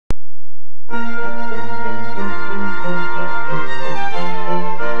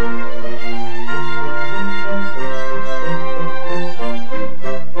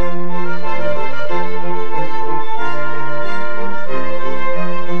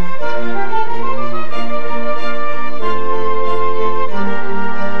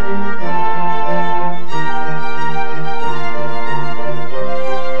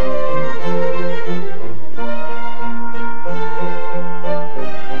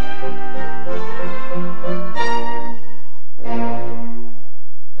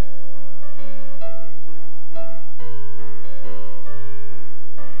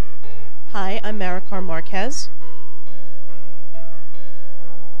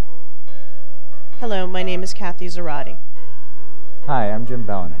Hello, my name is Kathy Zarati. Hi, I'm Jim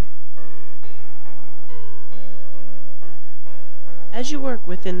Bellining. As you work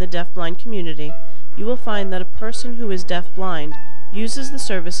within the deafblind community, you will find that a person who is deafblind uses the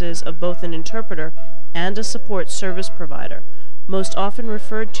services of both an interpreter and a support service provider, most often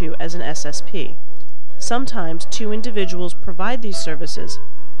referred to as an SSP. Sometimes two individuals provide these services,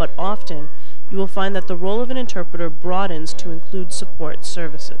 but often you will find that the role of an interpreter broadens to include support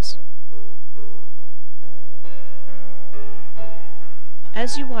services.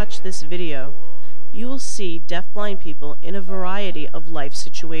 As you watch this video, you will see deafblind people in a variety of life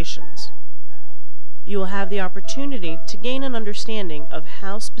situations. You will have the opportunity to gain an understanding of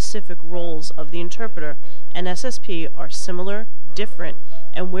how specific roles of the interpreter and SSP are similar, different,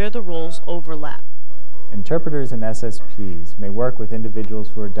 and where the roles overlap. Interpreters and SSPs may work with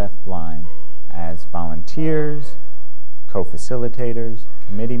individuals who are deafblind as volunteers, co-facilitators,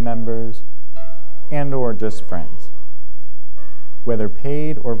 committee members, and/or just friends. Whether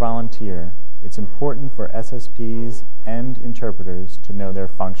paid or volunteer, it's important for SSPs and interpreters to know their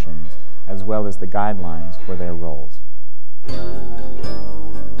functions as well as the guidelines for their roles.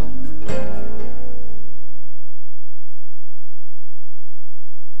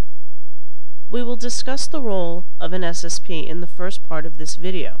 We will discuss the role of an SSP in the first part of this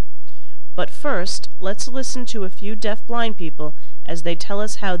video. But first, let's listen to a few deafblind people as they tell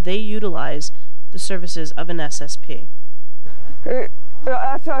us how they utilize the services of an SSP. The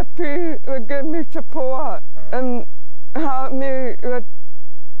SSP would give me support and help me with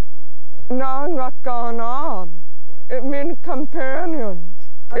knowing what's going on. It means companion.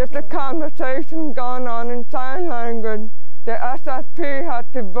 If the conversation going on in sign language, the SSP has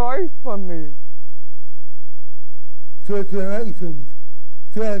to voice for me.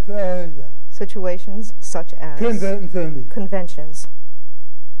 Situations such as conventions.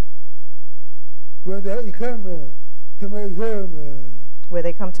 Where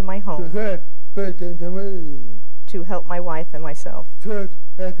they come to my home to help my wife and myself.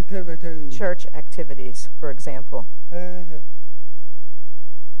 Church activities, for example. And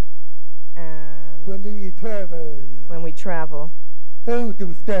when we travel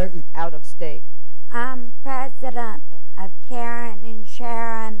out of state. I'm president of Karen and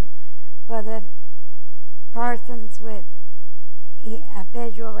Sharon for the persons with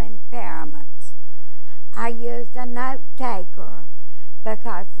visual impairments. I use a note taker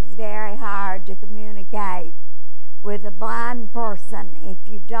because it's very hard to communicate with a blind person if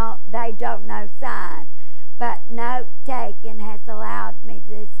they don't know sign. But note taking has allowed me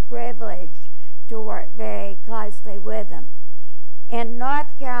this privilege to work very closely with them. In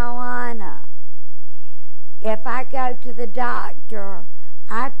North Carolina, if I go to the doctor,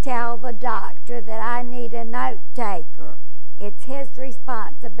 I tell the doctor that I need a note taker. It's his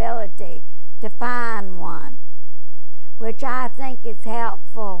responsibility to find one, which I think is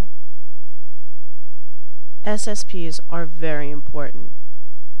helpful. SSPs are very important.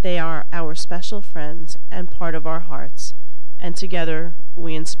 They are our special friends and part of our hearts, and together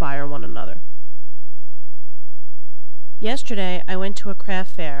we inspire one another. Yesterday, I went to a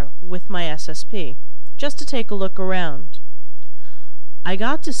craft fair with my SSP, just to take a look around. I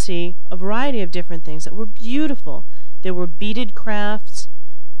got to see a variety of different things that were beautiful. There were beaded crafts,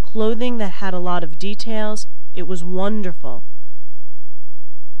 clothing that had a lot of details. It was wonderful.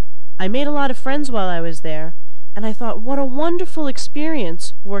 I made a lot of friends while I was there, and I thought, what a wonderful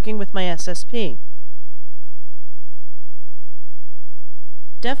experience working with my SSP.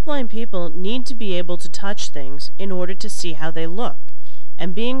 Deafblind people need to be able to touch things in order to see how they look,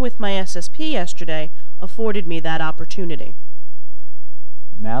 and being with my SSP yesterday afforded me that opportunity.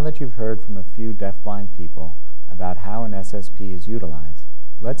 Now that you've heard from a few deafblind people about how an SSP is utilized,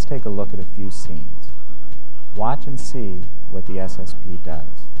 let's take a look at a few scenes. Watch and see what the SSP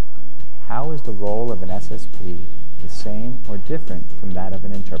does. How is the role of an SSP the same or different from that of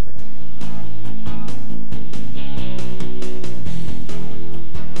an interpreter?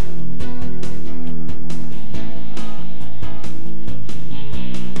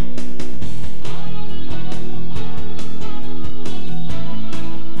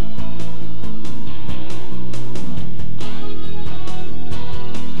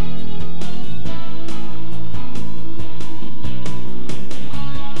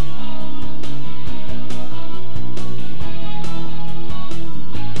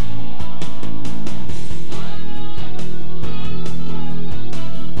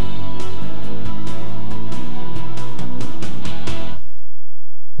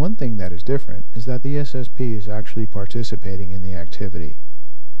 is different is that the SSP is actually participating in the activity.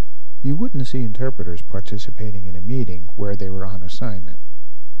 You wouldn't see interpreters participating in a meeting where they were on assignment.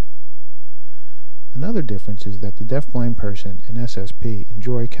 Another difference is that the deafblind person and SSP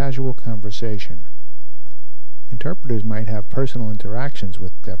enjoy casual conversation. Interpreters might have personal interactions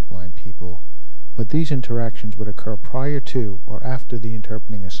with deafblind people, but these interactions would occur prior to or after the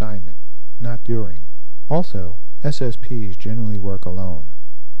interpreting assignment, not during. Also, SSPs generally work alone,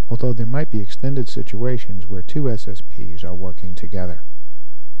 although there might be extended situations where two SSPs are working together.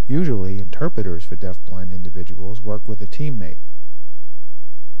 Usually, interpreters for deafblind individuals work with a teammate.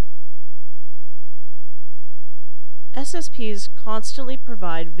 SSPs constantly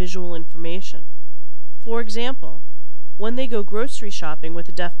provide visual information. For example, when they go grocery shopping with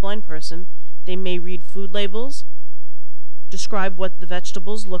a deafblind person, they may read food labels, describe what the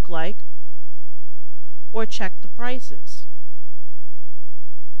vegetables look like, or check the prices.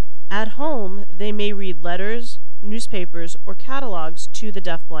 At home, they may read letters, newspapers, or catalogs to the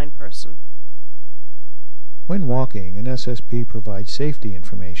deafblind person. When walking, an SSP provides safety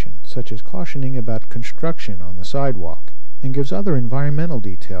information, such as cautioning about construction on the sidewalk, and gives other environmental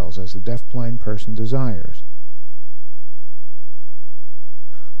details as the deafblind person desires.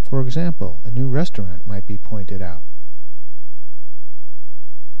 For example, a new restaurant might be pointed out.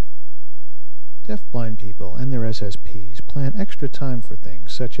 Deafblind people and their SSPs plan extra time for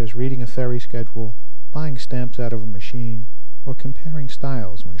things such as reading a ferry schedule, buying stamps out of a machine, or comparing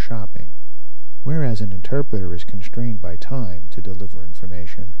styles when shopping. Whereas an interpreter is constrained by time to deliver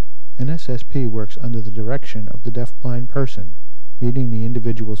information, an SSP works under the direction of the deafblind person, meeting the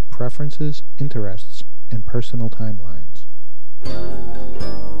individual's preferences, interests, and personal timelines.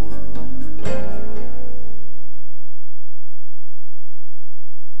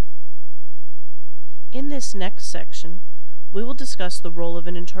 In this next section, we will discuss the role of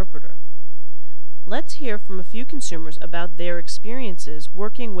an interpreter. Let's hear from a few consumers about their experiences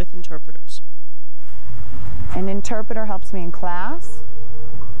working with interpreters. An interpreter helps me in class.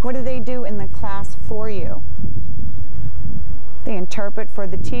 What do they do in the class for you? They interpret for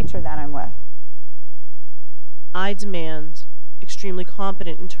the teacher that I'm with. I demand extremely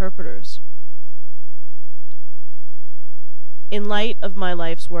competent interpreters. In light of my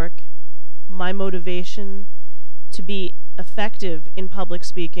life's work, my motivation to be effective in public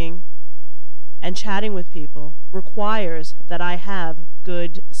speaking and chatting with people requires that I have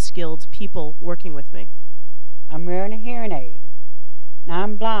good, skilled people working with me. I'm wearing a hearing aid, and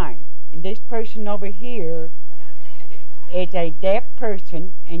I'm blind. And this person over here is a deaf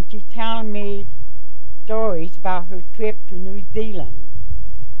person, and she's telling me stories about her trip to New Zealand.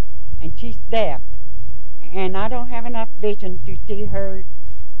 And she's deaf, and I don't have enough vision to see her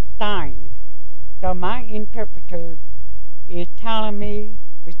signs. So my interpreter is telling me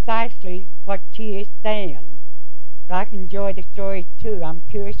precisely what she is saying. But I can enjoy the story too. I'm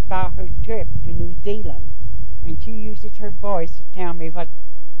curious about her trip to New Zealand, and she uses her voice to tell me what's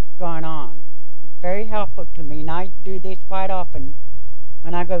going on. It's very helpful to me, and I do this quite often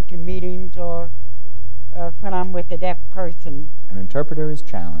when I go to meetings or when I'm with a deaf person. An interpreter is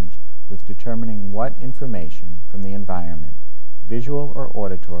challenged with determining what information from the environment, visual or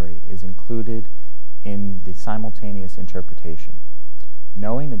auditory, is included in the simultaneous interpretation.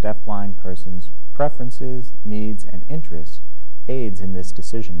 Knowing a deafblind person's preferences, needs, and interests aids in this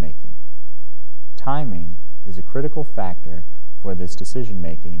decision-making. Timing is a critical factor for this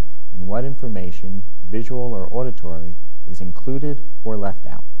decision-making in what information, visual or auditory, is included or left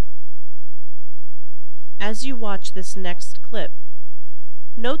out. As you watch this next clip,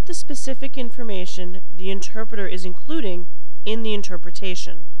 note the specific information the interpreter is including in the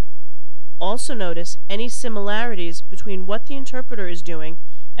interpretation. Also notice any similarities between what the interpreter is doing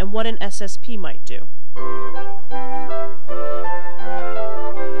and what an SSP might do.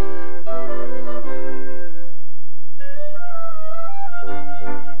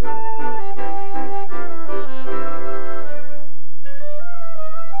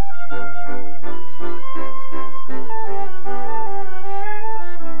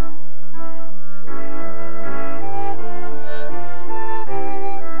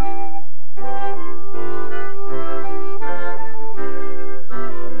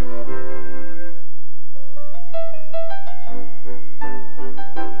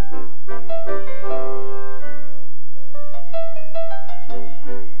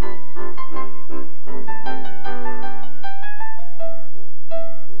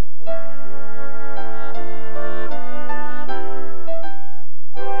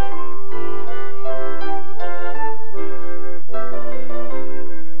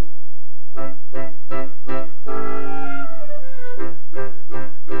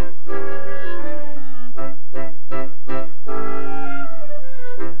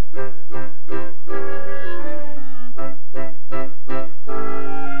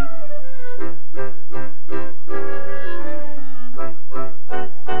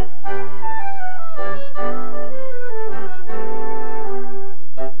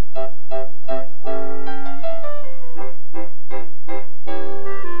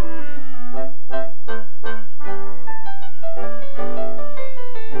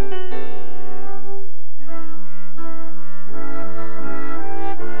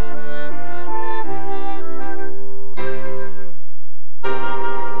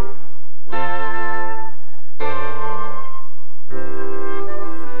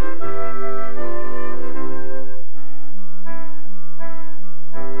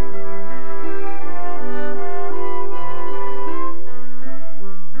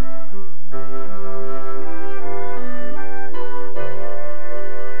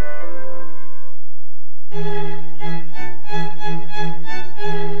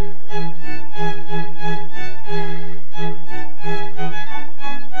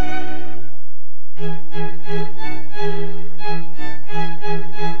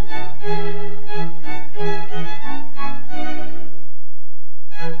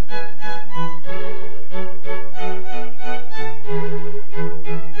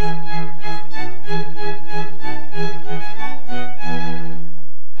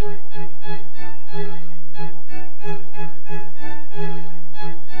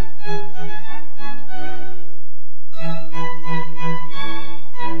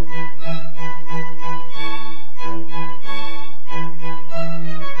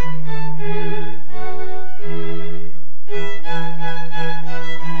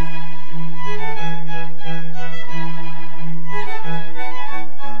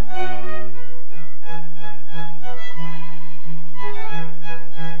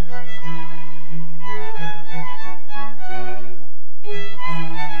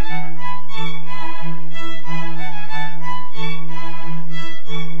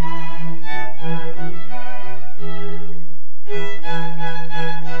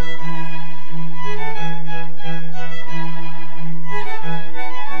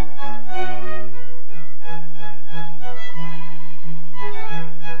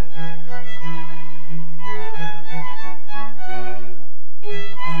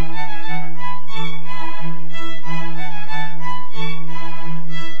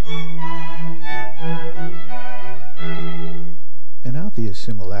 obvious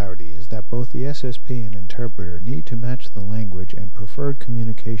similarity is that both the SSP and interpreter need to match the language and preferred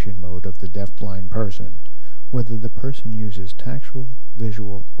communication mode of the deafblind person, whether the person uses tactual,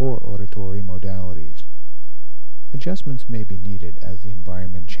 visual, or auditory modalities. Adjustments may be needed as the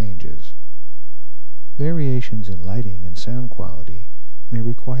environment changes. Variations in lighting and sound quality may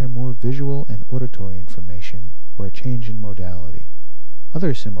require more visual and auditory information or a change in modality.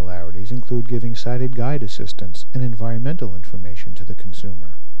 Other similarities include giving sighted guide assistance and environmental information to the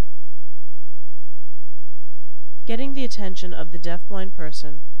consumer. Getting the attention of the deafblind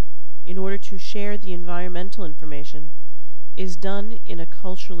person in order to share the environmental information is done in a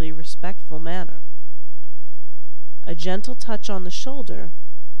culturally respectful manner. A gentle touch on the shoulder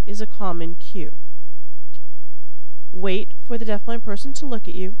is a common cue. Wait for the deafblind person to look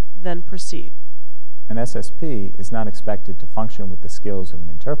at you, then proceed. An SSP is not expected to function with the skills of an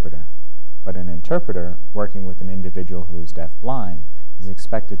interpreter, but an interpreter working with an individual who is deafblind is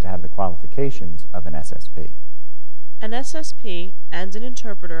expected to have the qualifications of an SSP. An SSP and an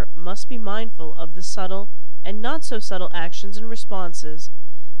interpreter must be mindful of the subtle and not so subtle actions and responses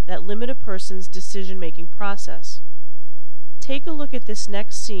that limit a person's decision-making process. Take a look at this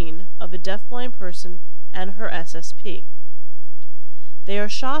next scene of a deafblind person and her SSP. They are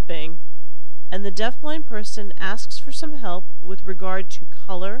shopping, and the deafblind person asks for some help with regard to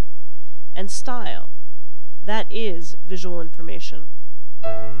color and style. That is visual information.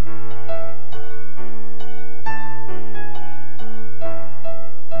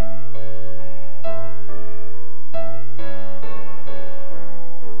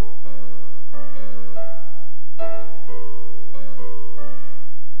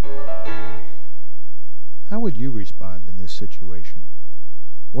 How would you respond in this situation?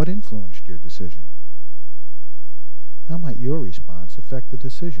 What influenced your decision? How might your response affect the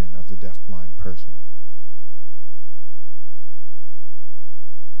decision of the deafblind person?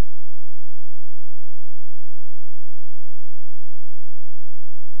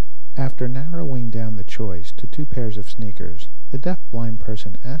 After narrowing down the choice to 2 pairs of sneakers, the deafblind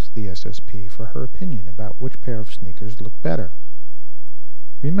person asked the SSP for her opinion about which pair of sneakers looked better.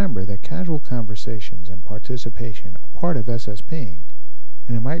 Remember that casual conversations and participation are part of SSPing,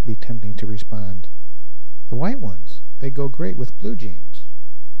 and it might be tempting to respond, "The white ones, they go great with blue jeans."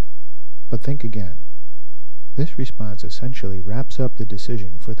 But think again. This response essentially wraps up the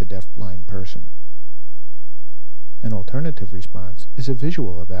decision for the deafblind person. An alternative response is a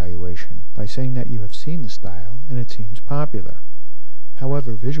visual evaluation by saying that you have seen the style and it seems popular.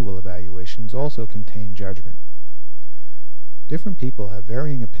 However, visual evaluations also contain judgment. Different people have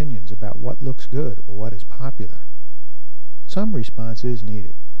varying opinions about what looks good or what is popular. Some response is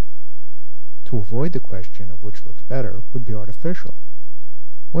needed. To avoid the question of which looks better would be artificial.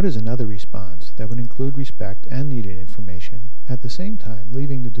 What is another response that would include respect and needed information, at the same time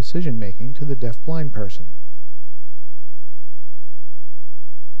leaving the decision-making to the deafblind person?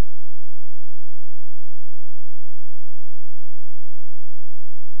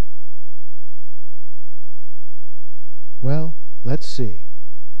 Well, let's see.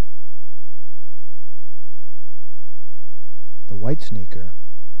 The white sneaker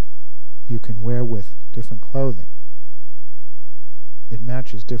you can wear with different clothing. It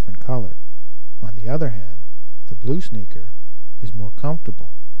matches different colors. On the other hand, the blue sneaker is more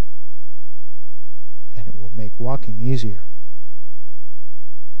comfortable and it will make walking easier.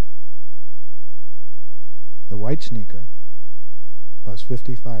 The white sneaker costs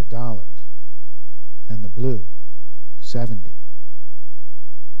 $55 and the blue $70.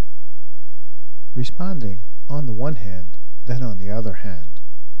 Responding on the one hand, then on the other hand,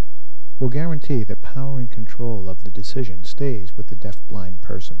 will guarantee that power and control of the decision stays with the deafblind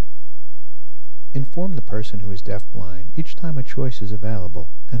person. Inform the person who is deafblind each time a choice is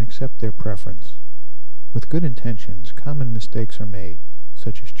available and accept their preference. With good intentions, common mistakes are made,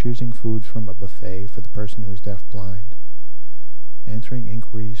 such as choosing foods from a buffet for the person who is deafblind, answering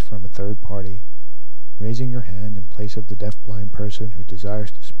inquiries from a third party, raising your hand in place of the deafblind person who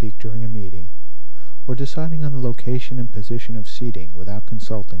desires to speak during a meeting, or deciding on the location and position of seating without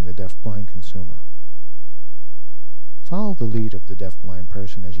consulting the deafblind consumer. Follow the lead of the deafblind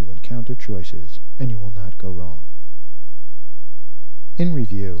person as you encounter choices, and you will not go wrong. In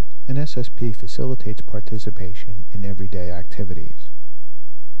review, an SSP facilitates participation in everyday activities.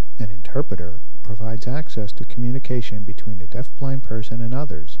 An interpreter provides access to communication between the deafblind person and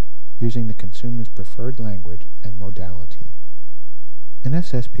others, using the consumer's preferred language and modality. An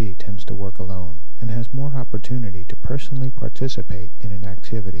SSP tends to work alone and has more opportunity to personally participate in an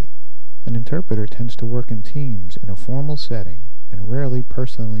activity. An interpreter tends to work in teams in a formal setting and rarely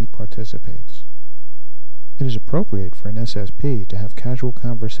personally participates. It is appropriate for an SSP to have casual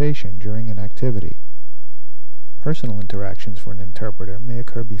conversation during an activity. Personal interactions for an interpreter may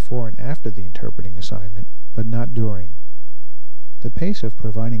occur before and after the interpreting assignment, but not during. The pace of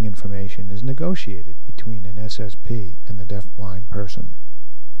providing information is negotiated between an SSP and the deaf-blind person.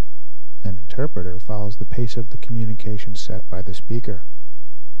 An interpreter follows the pace of the communication set by the speaker.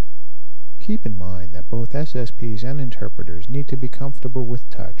 Keep in mind that both SSPs and interpreters need to be comfortable with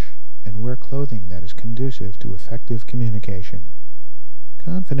touch and wear clothing that is conducive to effective communication.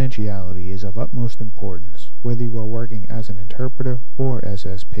 Confidentiality is of utmost importance whether you are working as an interpreter or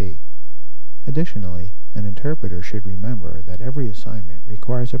SSP. Additionally, an interpreter should remember that every assignment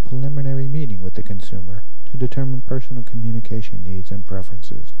requires a preliminary meeting with the consumer to determine personal communication needs and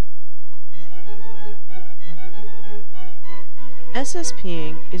preferences.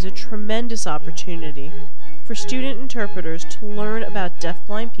 SSPing is a tremendous opportunity for student interpreters to learn about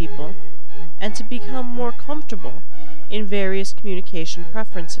deaf-blind people and to become more comfortable in various communication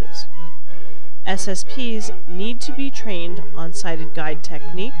preferences. SSPs need to be trained on sighted guide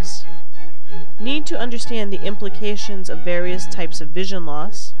techniques, need to understand the implications of various types of vision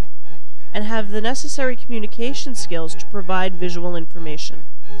loss, and have the necessary communication skills to provide visual information.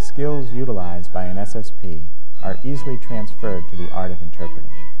 Skills utilized by an SSP are easily transferred to the art of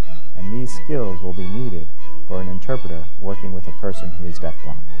interpreting, and these skills will be needed for an interpreter working with a person who is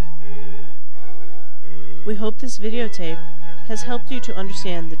deafblind. We hope this videotape has helped you to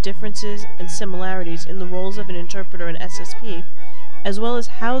understand the differences and similarities in the roles of an interpreter and SSP, as well as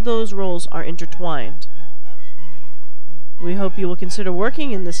how those roles are intertwined. We hope you will consider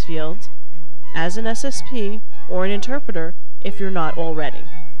working in this field as an SSP or an interpreter if you're not already.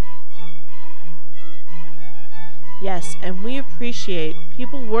 Yes, and we appreciate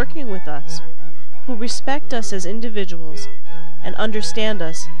people working with us who respect us as individuals and understand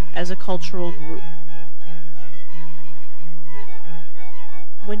us as a cultural group.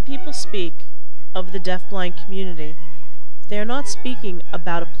 When people speak of the deafblind community, they are not speaking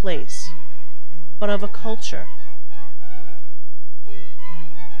about a place, but of a culture.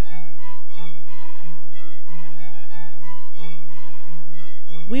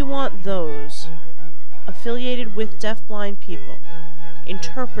 We want those affiliated with deafblind people,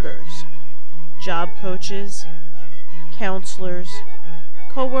 interpreters, job coaches, counselors,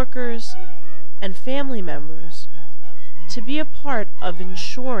 co-workers, and family members to be a part of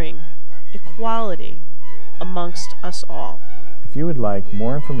ensuring equality amongst us all. If you would like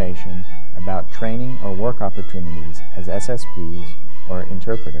more information about training or work opportunities as SSPs or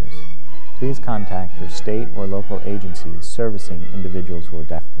interpreters, please contact your state or local agencies servicing individuals who are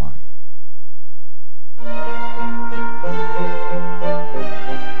deafblind.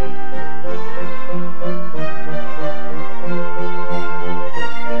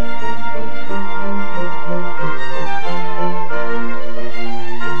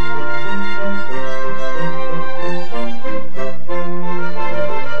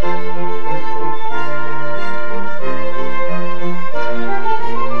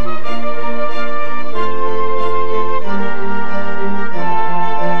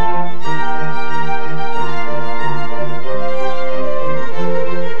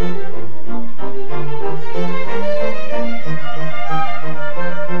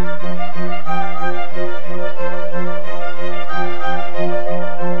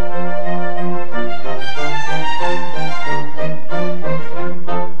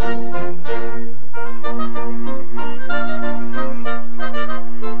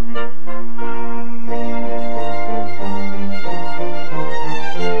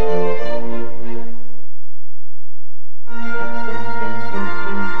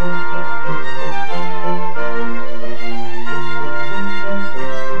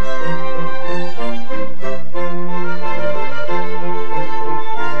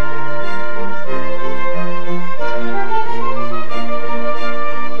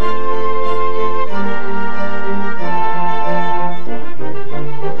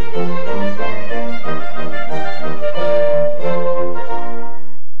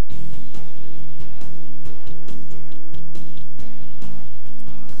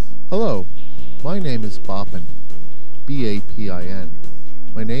 Hello, my name is Bapin, B-A-P-I-N.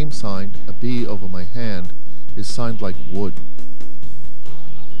 My name signed, a B over my hand, is signed like wood.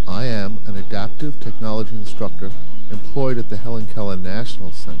 I am an adaptive technology instructor employed at the Helen Keller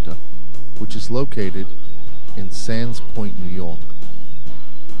National Center, which is located in Sands Point, New York.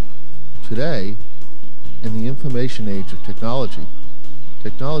 Today, in the information age of technology,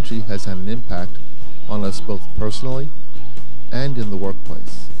 technology has had an impact on us both personally and in the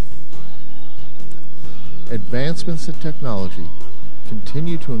workplace. Advancements in technology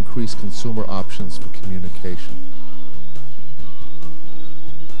continue to increase consumer options for communication.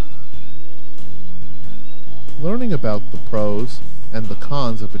 Learning about the pros and the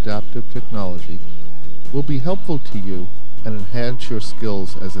cons of adaptive technology will be helpful to you and enhance your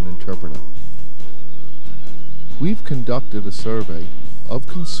skills as an interpreter. We've conducted a survey of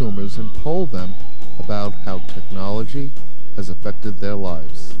consumers and polled them about how technology has affected their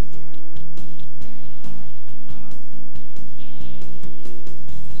lives.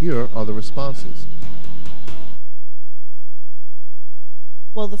 Here are the responses.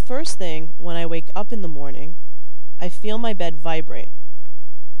 Well, the first thing when I wake up in the morning, I feel my bed vibrate.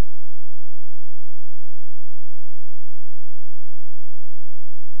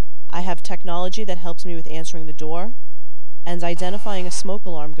 I have technology that helps me with answering the door and identifying a smoke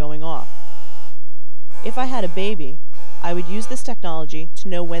alarm going off. If I had a baby, I would use this technology to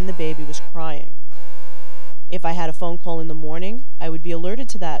know when the baby was crying. If I had a phone call in the morning, I would be alerted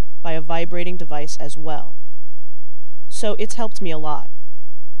to that by a vibrating device as well. So it's helped me a lot.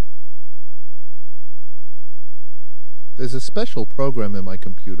 There's a special program in my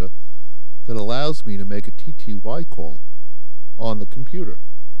computer that allows me to make a TTY call on the computer.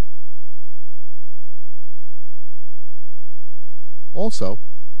 Also,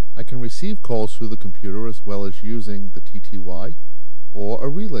 I can receive calls through the computer as well as using the TTY or a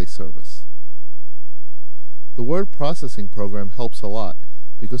relay service. The word processing program helps a lot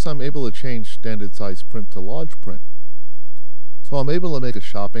because I'm able to change standard size print to large print. So I'm able to make a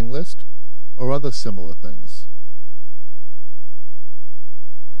shopping list or other similar things.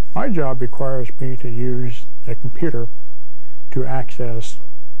 My job requires me to use a computer to access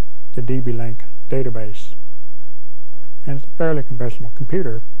the DeafBlind database. And it's a fairly conventional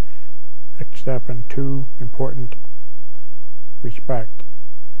computer, except in two important respects.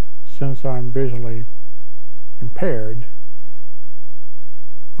 Since I'm visually impaired,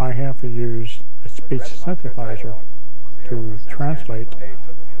 I have to use a speech synthesizer to translate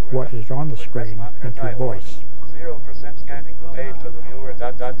what is on the screen into voice.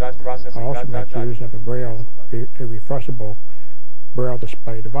 I also make use of a refreshable braille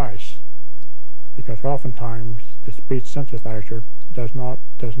display device, because oftentimes the speech synthesizer does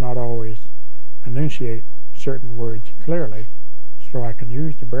not always enunciate certain words clearly, so I can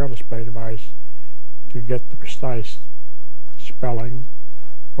use the braille display device to get the precise spelling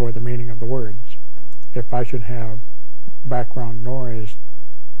or the meaning of the words. If I should have background noise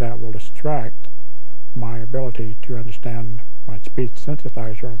that will distract my ability to understand my speech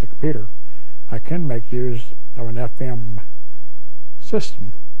synthesizer on the computer, I can make use of an FM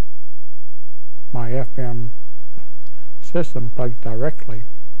system. My FM system plugs directly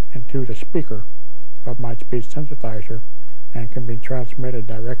into the speaker of my speech synthesizer and can be transmitted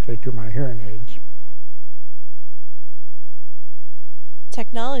directly to my hearing aids.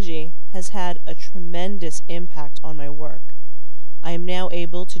 Technology has had a tremendous impact on my work. I am now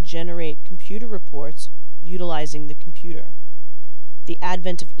able to generate computer reports utilizing the computer. The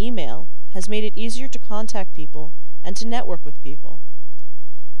advent of email has made it easier to contact people and to network with people.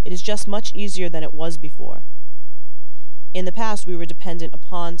 It is just much easier than it was before. In the past, we were dependent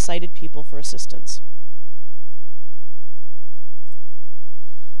upon sighted people for assistance.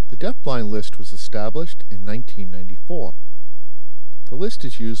 The DeafBlind list was established in 1994. The list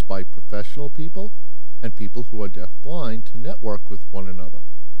is used by professional people and people who are deaf-blind to network with one another.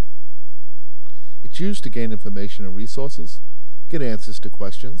 It's used to gain information and resources, get answers to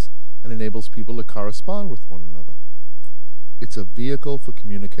questions, and enables people to correspond with one another. It's a vehicle for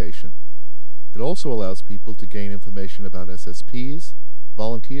communication. It also allows people to gain information about SSPs,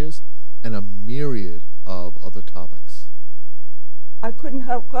 volunteers, and a myriad of other topics. I couldn't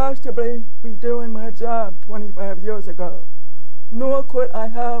have possibly been doing my job 25 years ago, nor could I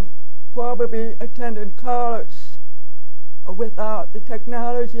have probably attended college without the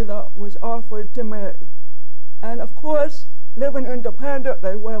technology that was offered to me. And of course, living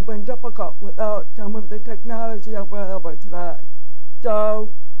independently would have been difficult without some of the technology available today.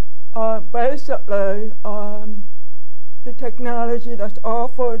 So basically, the technology that's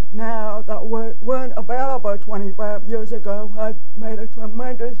offered now that weren't available 25 years ago has made a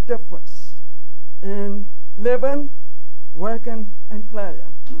tremendous difference in living, working, and playing.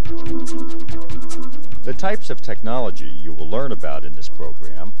 The types of technology you will learn about in this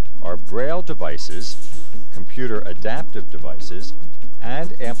program are Braille devices, computer adaptive devices,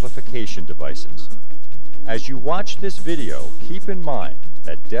 and amplification devices. As you watch this video, keep in mind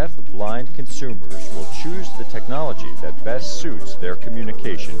that deaf-blind consumers will choose the technology that best suits their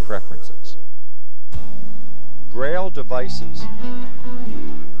communication preferences. Braille devices.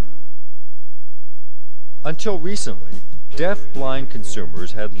 Until recently, Deaf-blind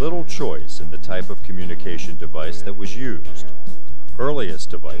consumers had little choice in the type of communication device that was used. Earliest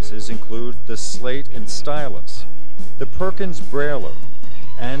devices include the slate and stylus, the Perkins Brailler,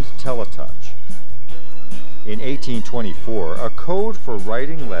 and Teletouch. In 1824, a code for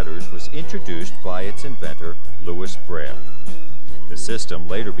writing letters was introduced by its inventor, Louis Braille. The system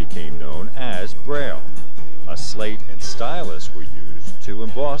later became known as Braille. A slate and stylus were used to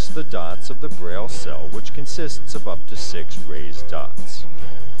emboss the dots of the Braille cell, which consists of up to 6 raised dots.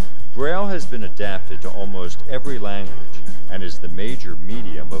 Braille has been adapted to almost every language and is the major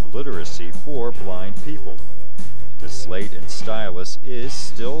medium of literacy for blind people. The slate and stylus is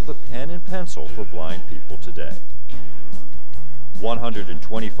still the pen and pencil for blind people today.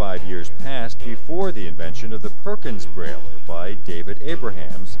 125 years passed before the invention of the Perkins Brailler by David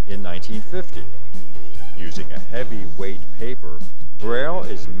Abrahams in 1950. Using a heavy-weight paper, Braille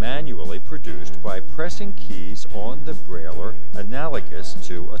is manually produced by pressing keys on the Brailler analogous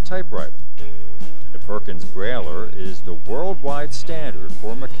to a typewriter. The Perkins Brailler is the worldwide standard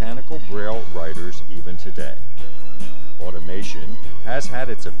for mechanical Braille writers even today. Automation has had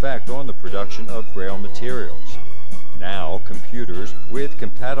its effect on the production of Braille materials. Now, computers with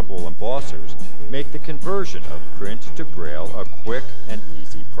compatible embossers make the conversion of print to Braille a quick and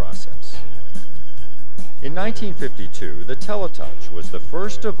easy process. In 1952, the Teletouch was the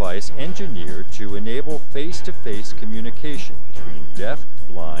first device engineered to enable face-to-face communication between deaf,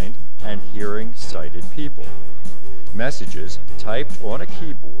 blind, and hearing-sighted people. Messages typed on a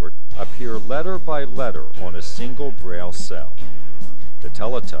keyboard appear letter by letter on a single Braille cell. The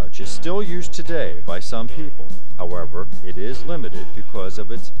Teletouch is still used today by some people. However, it is limited because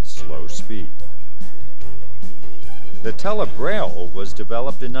of its slow speed. The TeleBraille was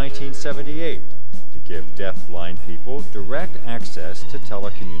developed in 1978 to give deaf-blind people direct access to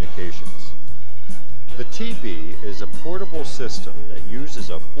telecommunications. The TB is a portable system that uses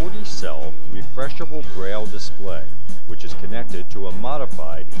a 40-cell refreshable Braille display, which is connected to a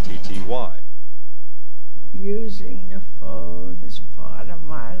modified TTY. Using the phone is part of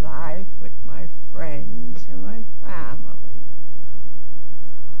my life with my friends and my family.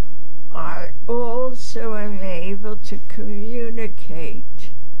 I also am able to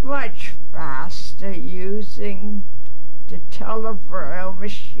communicate much faster using the TeleBraille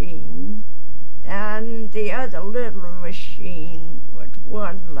machine than the other little machine with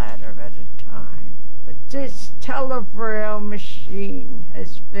one letter at a time. But this TeleBraille machine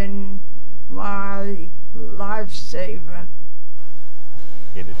has been my lifesaver.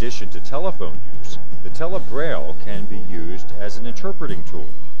 In addition to telephone use, the TeleBraille can be used as an interpreting tool.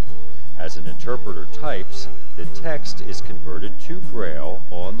 As an interpreter types, the text is converted to Braille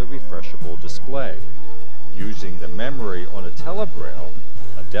on the refreshable display. Using the memory on a TeleBraille,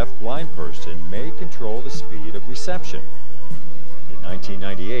 a deaf-blind person may control the speed of reception. In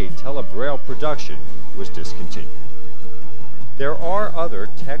 1998, TeleBraille production was discontinued. There are other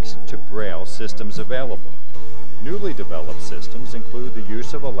text-to-Braille systems available. Newly developed systems include the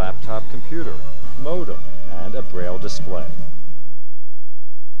use of a laptop computer, modem, and a Braille display.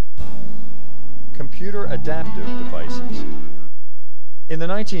 Computer adaptive devices. In the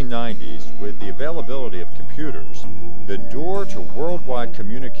 1990s, with the availability of computers, the door to worldwide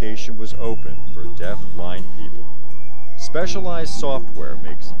communication was open for deaf-blind people. Specialized software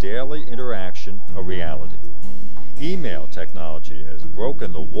makes daily interaction a reality. Email technology has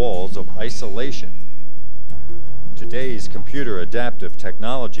broken the walls of isolation. Today's computer adaptive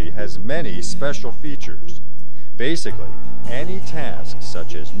technology has many special features. Basically, any task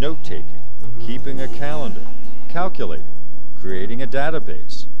such as note-taking, keeping a calendar, calculating, creating a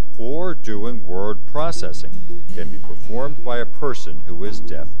database, or doing word processing can be performed by a person who is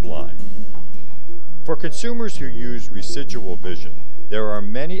deaf-blind. For consumers who use residual vision, there are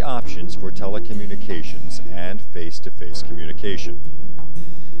many options for telecommunications and face-to-face communication.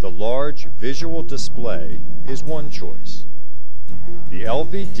 The large visual display is one choice. The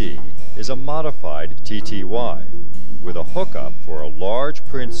LVD is a modified TTY with a hookup for a large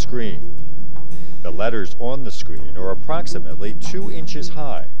print screen. The letters on the screen are approximately 2 inches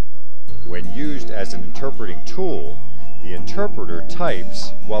high. When used as an interpreting tool, the interpreter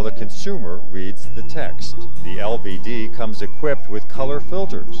types while the consumer reads the text. The LVD comes equipped with color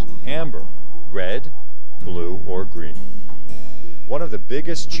filters: amber, red, blue, or green. One of the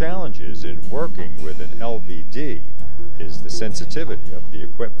biggest challenges in working with an LVD is the sensitivity of the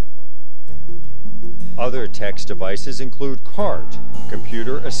equipment. Other text devices include CART,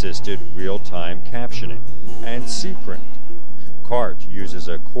 Computer-Assisted Real-Time Captioning, and CPrint. CART uses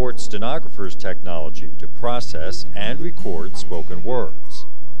a court stenographer's technology to process and record spoken words.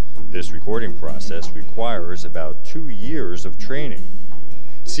 This recording process requires about 2 years of training.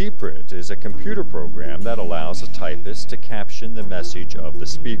 CPrint is a computer program that allows a typist to caption the message of the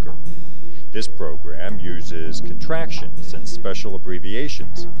speaker. This program uses contractions and special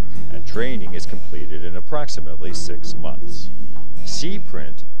abbreviations, and training is completed in approximately 6 months.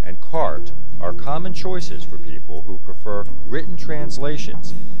 CPrint and CART are common choices for people who prefer written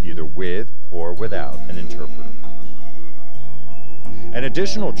translations, either with or without an interpreter. An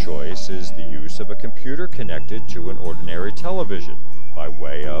additional choice is the use of a computer connected to an ordinary television by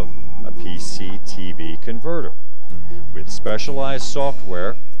way of a PC-TV converter. With specialized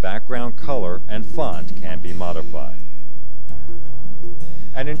software, background color and font can be modified.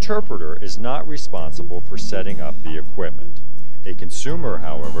 An interpreter is not responsible for setting up the equipment. A consumer,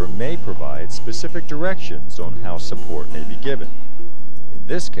 however, may provide specific directions on how support may be given. In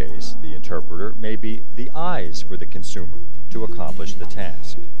this case, the interpreter may be the eyes for the consumer to accomplish the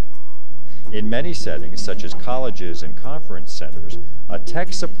task. In many settings, such as colleges and conference centers, a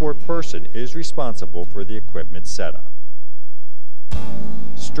tech support person is responsible for the equipment setup.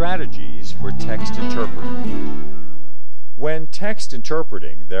 Strategies for text interpreting. When text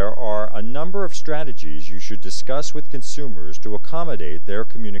interpreting, there are a number of strategies you should discuss with consumers to accommodate their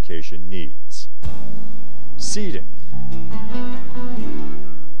communication needs. Seating.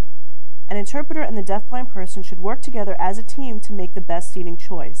 An interpreter and the deafblind person should work together as a team to make the best seating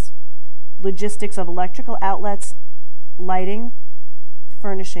choice. Logistics of electrical outlets, lighting,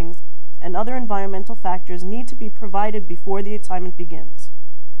 furnishings, and other environmental factors need to be provided before the assignment begins.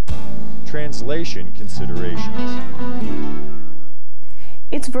 Translation considerations.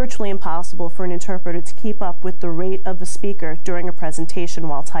 It's virtually impossible for an interpreter to keep up with the rate of a speaker during a presentation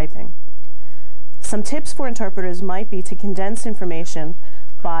while typing. Some tips for interpreters might be to condense information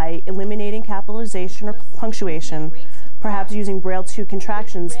by eliminating capitalization or punctuation, perhaps using Braille 2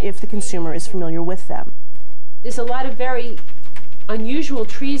 contractions if the consumer is familiar with them. There's a lot of very unusual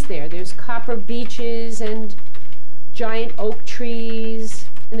trees there. There's copper beeches and giant oak trees,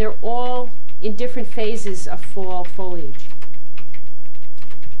 and they're all in different phases of fall foliage.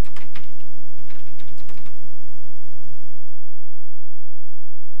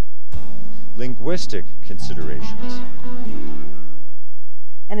 Linguistic considerations.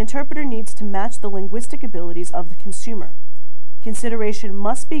 An interpreter needs to match the linguistic abilities of the consumer. Consideration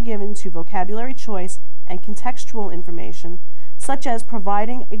must be given to vocabulary choice and contextual information, such as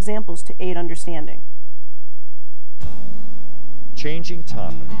providing examples to aid understanding. Changing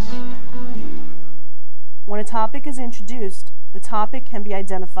topics. When a topic is introduced, the topic can be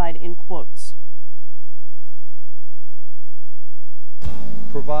identified in quotes.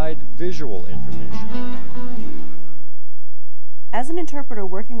 Provide visual information. As an interpreter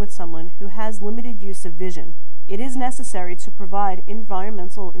working with someone who has limited use of vision, it is necessary to provide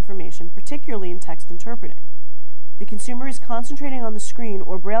environmental information, particularly in text interpreting. The consumer is concentrating on the screen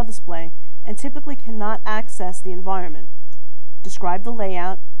or Braille display and typically cannot access the environment. Describe the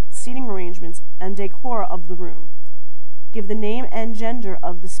layout, seating arrangements, and decor of the room. Give the name and gender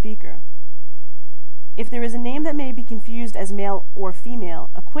of the speaker. If there is a name that may be confused as male or female,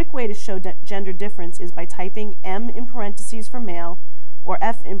 a quick way to show gender difference is by typing M in parentheses for male or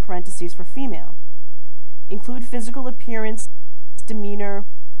F in parentheses for female. Include physical appearance, demeanor,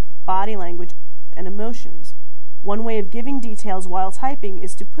 body language, and emotions. One way of giving details while typing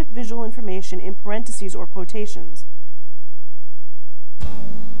is to put visual information in parentheses or quotations.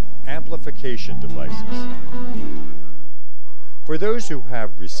 Amplification devices. For those who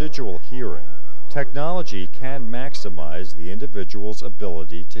have residual hearing, technology can maximize the individual's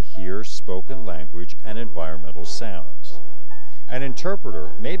ability to hear spoken language and environmental sounds. An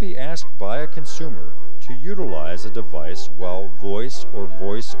interpreter may be asked by a consumer to utilize a device while voice or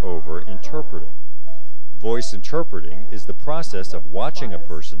voice-over interpreting. Voice interpreting is the process of watching a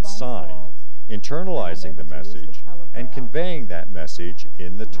person sign, internalizing the message, and conveying that message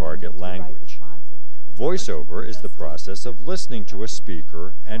in the target language. Voiceover is the process of listening to a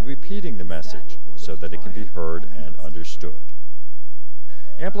speaker and repeating the message so that it can be heard and understood.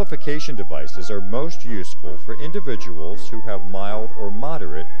 Amplification devices are most useful for individuals who have mild or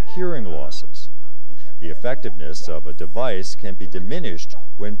moderate hearing losses. The effectiveness of a device can be diminished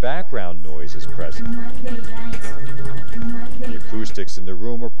when background noise is present, the acoustics in the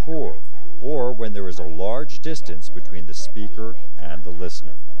room are poor, or when there is a large distance between the speaker and the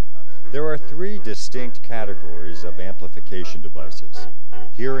listener. There are 3 distinct categories of amplification devices: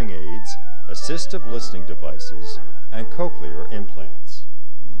 hearing aids, assistive listening devices, and cochlear implants.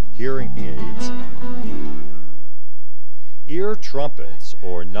 Hearing aids. Ear trumpets,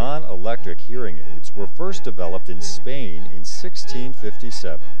 or non-electric hearing aids, were first developed in Spain in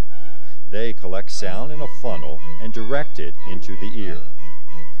 1657 They collect sound in a funnel and direct it into the ear.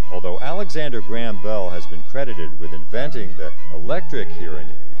 Although Alexander Graham Bell has been credited with inventing the electric hearing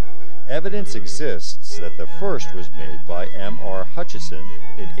aid, evidence exists that the first was made by M.R. Hutchison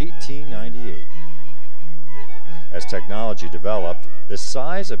in 1898. As technology developed, the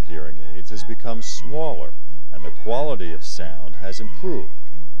size of hearing aids has become smaller and the quality of sound has improved.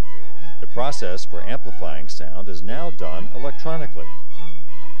 The process for amplifying sound is now done electronically.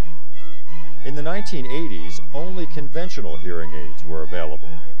 In the 1980s, only conventional hearing aids were available.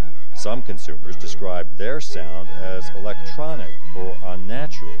 Some consumers described their sound as electronic or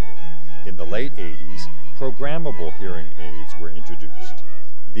unnatural. In the late 80s, programmable hearing aids were introduced.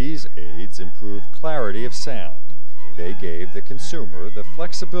 These aids improved clarity of sound. They gave the consumer the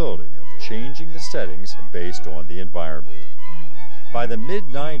flexibility of changing the settings based on the environment. By the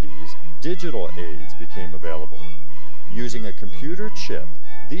mid-90s, digital aids became available. Using a computer chip,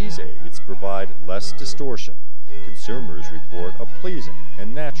 these aids provide less distortion. Consumers report a pleasing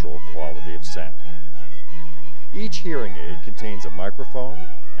and natural quality of sound. Each hearing aid contains a microphone,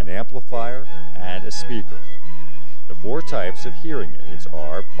 an amplifier, and a speaker. The four types of hearing aids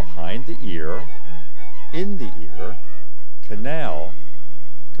are behind the ear, in the ear, canal,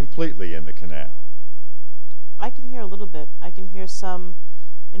 completely in the canal. I can hear a little bit. I can hear some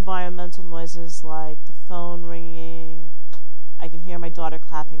environmental noises like the phone ringing. I can hear my daughter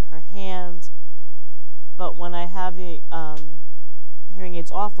clapping her hands. But when I have the hearing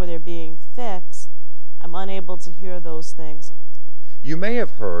aids off where they're being fixed, I'm unable to hear those things. You may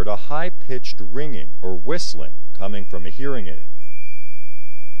have heard a high-pitched ringing or whistling coming from a hearing aid.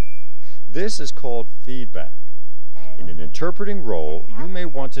 This is called feedback. In an interpreting role, you may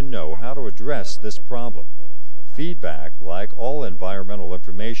want to know how to address this problem. Feedback, like all environmental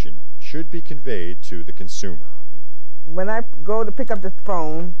information, should be conveyed to the consumer. When I go to pick up the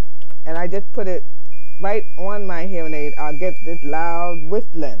phone and I just put it right on my hearing aid, I'll get this loud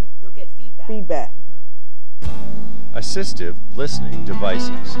whistling. You'll get feedback. Assistive listening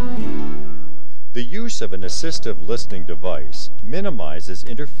devices. The use of an assistive listening device minimizes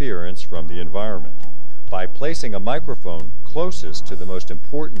interference from the environment. By placing a microphone closest to the most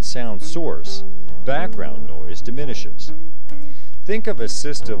important sound source, background noise diminishes. Think of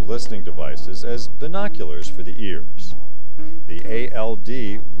assistive listening devices as binoculars for the ears. The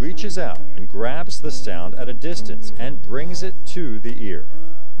ALD reaches out and grabs the sound at a distance and brings it to the ear.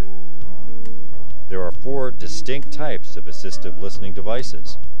 There are four distinct types of assistive listening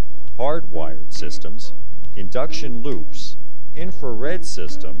devices: hardwired systems, induction loops, infrared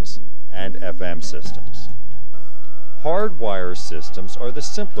systems, and FM systems. Hardwire systems are the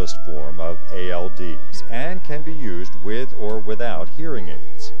simplest form of ALDs and can be used with or without hearing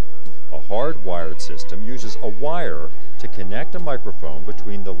aids. A hardwired system uses a wire to connect a microphone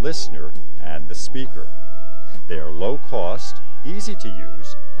between the listener and the speaker. They are low cost, easy to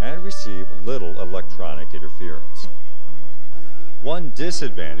use, and receive little electronic interference. One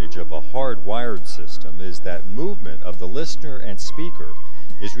disadvantage of a hardwired system is that movement of the listener and speaker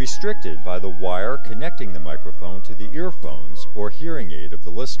is restricted by the wire connecting the microphone to the earphones or hearing aid of the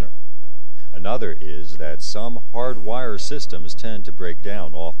listener. Another is that some hardwire systems tend to break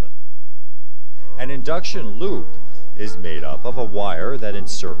down often. An induction loop is made up of a wire that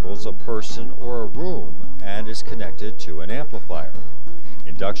encircles a person or a room and is connected to an amplifier.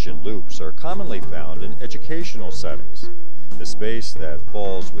 Induction loops are commonly found in educational settings. The space that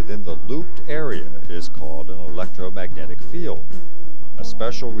falls within the looped area is called an electromagnetic field. A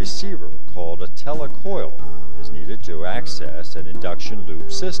special receiver called a telecoil is needed to access an induction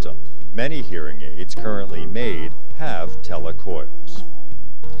loop system. Many hearing aids currently made have telecoils.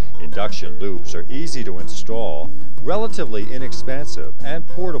 Induction loops are easy to install, relatively inexpensive, and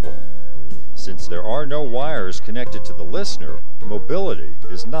portable. Since there are no wires connected to the listener, mobility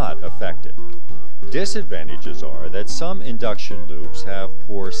is not affected. Disadvantages are that some induction loops have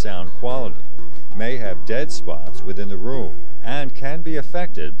poor sound quality, may have dead spots within the room, and can be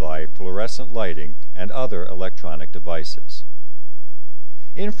affected by fluorescent lighting and other electronic devices.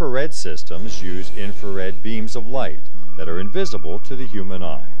 Infrared systems use infrared beams of light that are invisible to the human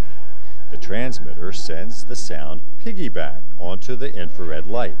eye. The transmitter sends the sound piggybacked onto the infrared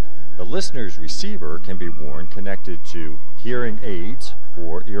light. The listener's receiver can be worn connected to hearing aids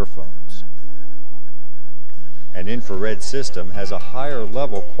or earphones. An infrared system has a higher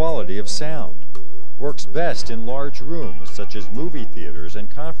level quality of sound, works best in large rooms such as movie theaters and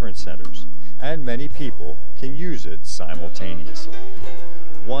conference centers, and many people can use it simultaneously.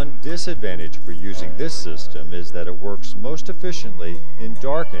 One disadvantage for using this system is that it works most efficiently in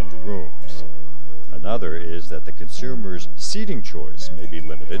darkened rooms. Another is that the consumer's seating choice may be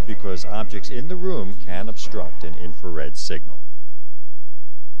limited because objects in the room can obstruct an infrared signal.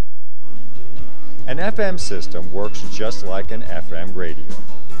 An FM system works just like an FM radio.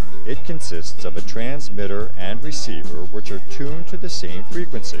 It consists of a transmitter and receiver which are tuned to the same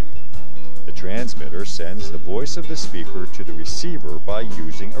frequency. The transmitter sends the voice of the speaker to the receiver by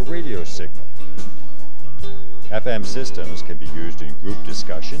using a radio signal. FM systems can be used in group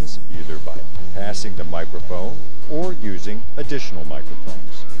discussions either by passing the microphone or using additional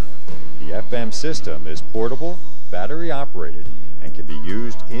microphones. The FM system is portable, battery operated, and can be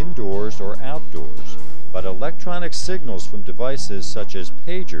used indoors or outdoors, but electronic signals from devices such as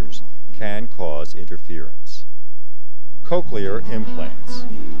pagers can cause interference. Cochlear implants.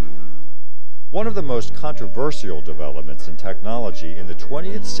 One of the most controversial developments in technology in the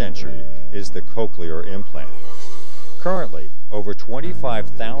 20th century is the cochlear implant. Currently, over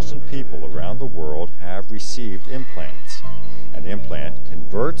 25,000 people around the world have received implants. An implant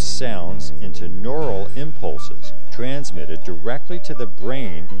converts sounds into neural impulses transmitted directly to the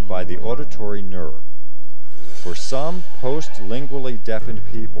brain by the auditory nerve. For some post-lingually deafened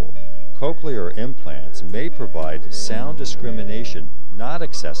people, cochlear implants may provide sound discrimination not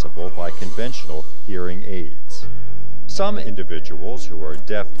accessible by conventional hearing aids. Some individuals who are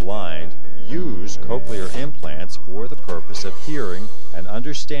deaf-blind use cochlear implants for the purpose of hearing and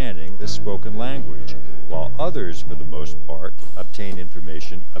understanding the spoken language, while others, for the most part, obtain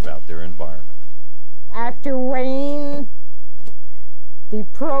information about their environment. After weighing the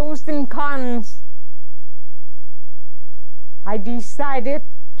pros and cons, I decided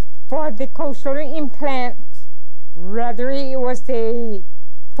for the cochlear implant, whether it was a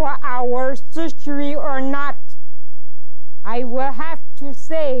 4-hour surgery or not. I will have to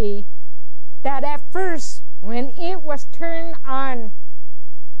say that at first, when it was turned on,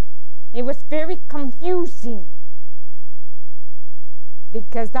 it was very confusing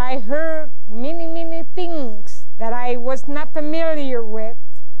because I heard many things that I was not familiar with.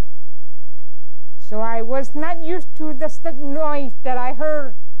 So I was not used to the noise that I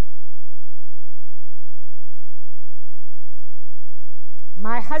heard.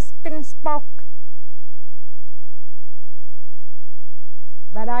 My husband spoke,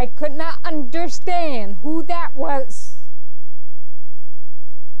 but I could not understand who that was.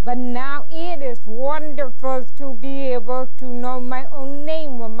 But now it is wonderful to be able to know my own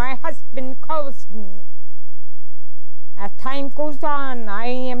name when my husband calls me. As time goes on, I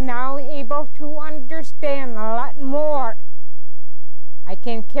am now able to understand a lot more. I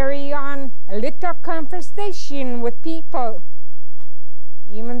can carry on a little conversation with people,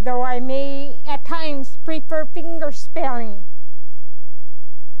 even though I may at times prefer finger spelling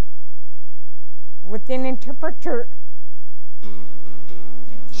with an interpreter.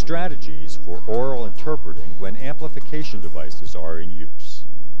 Strategies for oral interpreting when amplification devices are in use.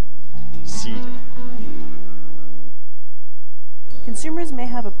 Seating. Consumers may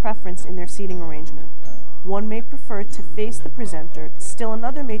have a preference in their seating arrangement. One may prefer to face the presenter, still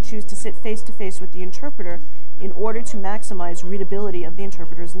another may choose to sit face-to-face with the interpreter in order to maximize readability of the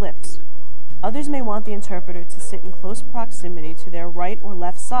interpreter's lips. Others may want the interpreter to sit in close proximity to their right or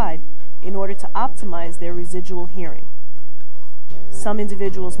left side in order to optimize their residual hearing. Some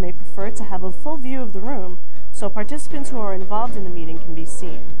individuals may prefer to have a full view of the room so participants who are involved in the meeting can be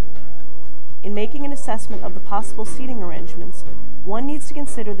seen. In making an assessment of the possible seating arrangements, one needs to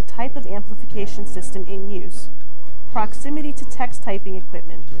consider the type of amplification system in use, proximity to text typing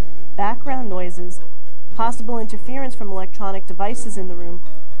equipment, background noises, possible interference from electronic devices in the room,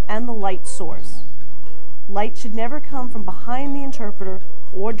 and the light source. Light should never come from behind the interpreter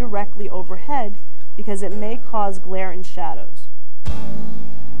or directly overhead because it may cause glare and shadows.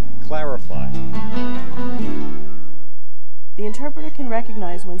 Clarifying. The interpreter can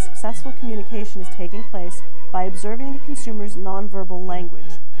recognize when successful communication is taking place by observing the consumer's nonverbal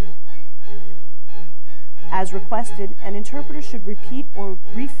language. As requested, an interpreter should repeat or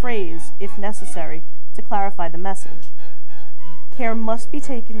rephrase, if necessary, to clarify the message. Care must be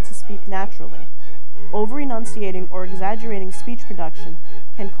taken to speak naturally. Over-enunciating or exaggerating speech production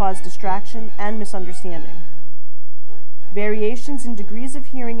can cause distraction and misunderstanding. Variations in degrees of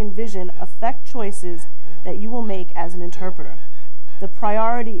hearing and vision affect choices that you will make as an interpreter. The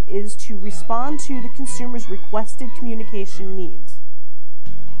priority is to respond to the consumer's requested communication needs.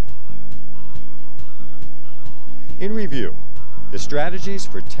 In review, the strategies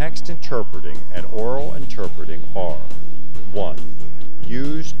for text interpreting and oral interpreting are: 1.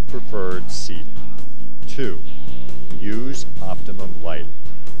 Use preferred seating. 2. Use optimum lighting.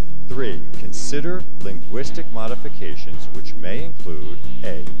 3. Consider linguistic modifications which may include: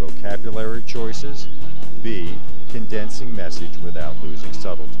 A. Vocabulary choices. B. Condensing message without losing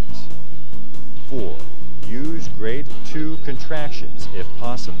subtleties. 4. Use grade 2 contractions if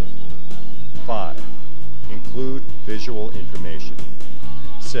possible. 5. Include visual information.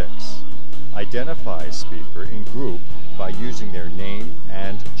 6. Identify a speaker in group by using their name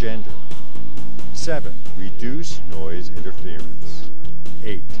and gender. 7. Reduce noise interference.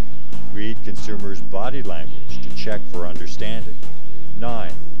 8. Read consumers' body language to check for understanding.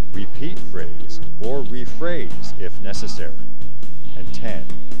 9. Repeat phrase or rephrase if necessary. And 10.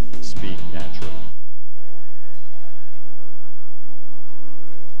 Speak naturally.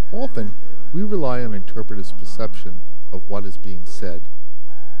 Often, we rely on interpreters' perception of what is being said,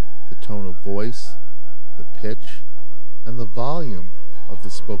 the tone of voice, the pitch, and the volume of the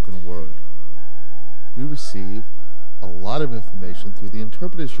spoken word. We receive a lot of information through the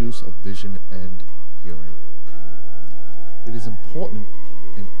interpreter's use of vision and hearing. It is important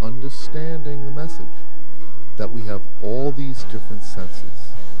in understanding the message that we have all these different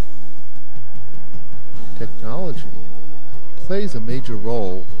senses. Technology plays a major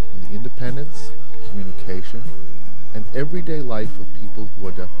role in the independence, communication, and everyday life of people who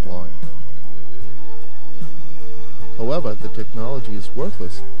are deafblind. However, the technology is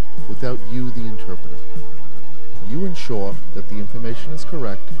worthless without you, the interpreter. You ensure that the information is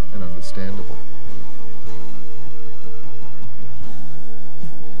correct and understandable.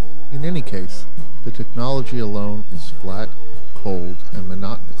 In any case, the technology alone is flat, cold, and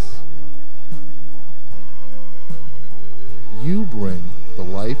monotonous. You bring the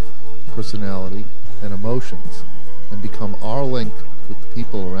life, personality, and emotions and become our link with the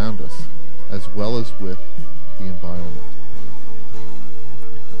people around us, as well as with the environment.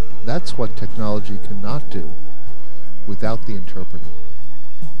 That's what technology cannot do without the interpreter.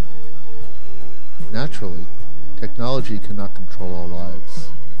 Naturally, technology cannot control our lives.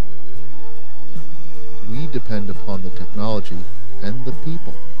 We depend upon the technology and the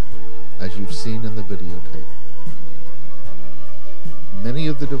people, as you've seen in the videotape. Many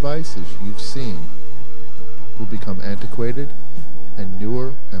of the devices you've seen will become antiquated, and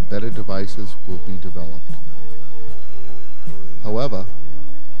newer and better devices will be developed. However,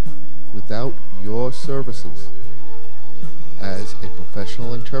 without your services as a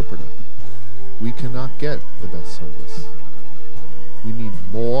professional interpreter, we cannot get the best service. We need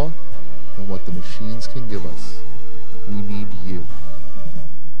more than what the machines can give us. We need you.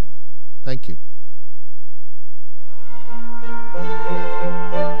 Thank you.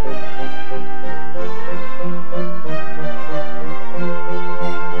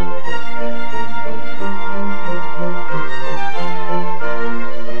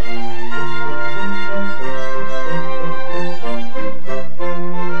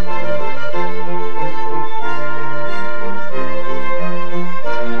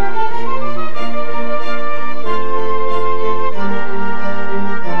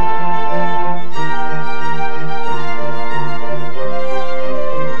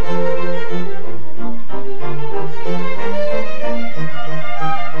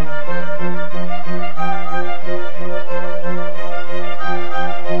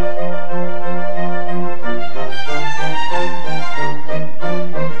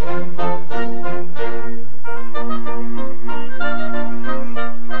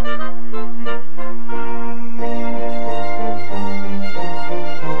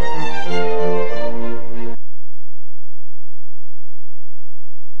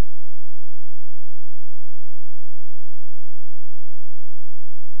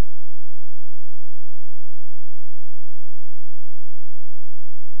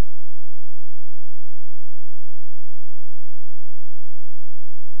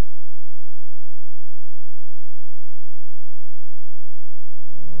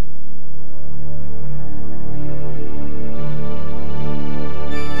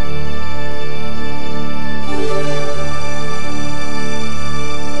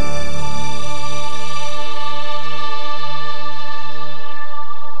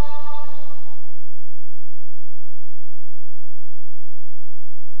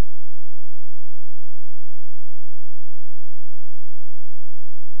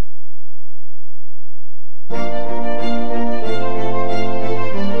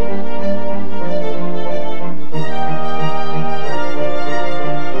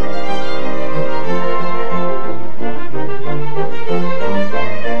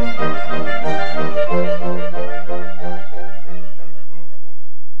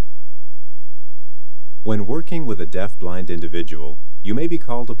 When working with a deaf-blind individual, you may be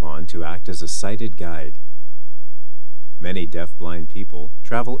called upon to act as a sighted guide. Many deaf-blind people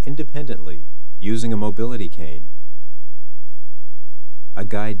travel independently, using a mobility cane. A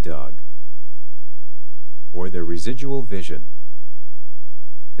guide dog, or their residual vision.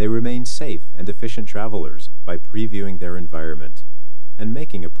 They remain safe and efficient travelers by previewing their environment and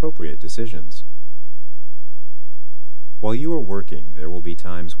making appropriate decisions. While you are working, there will be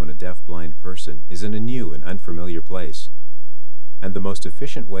times when a deaf-blind person is in a new and unfamiliar place, and the most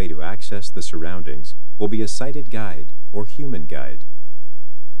efficient way to access the surroundings will be a sighted guide or human guide.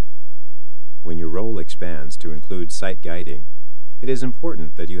 When your role expands to include sight guiding, it is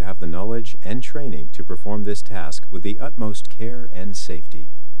important that you have the knowledge and training to perform this task with the utmost care and safety.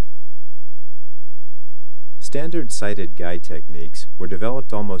 Standard sighted guide techniques were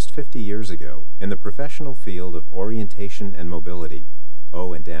developed almost 50 years ago in the professional field of orientation and mobility,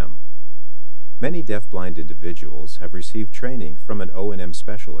 O&M. Many deafblind individuals have received training from an O&M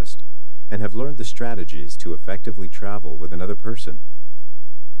specialist and have learned the strategies to effectively travel with another person.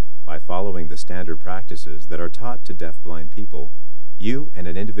 By following the standard practices that are taught to deafblind people, you and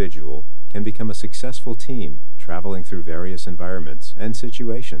an individual can become a successful team traveling through various environments and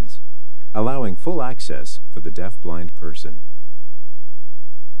situations, allowing full access for the deafblind person.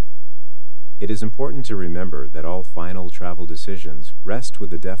 It is important to remember that all final travel decisions rest with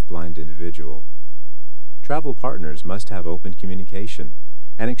the deafblind individual. Travel partners must have open communication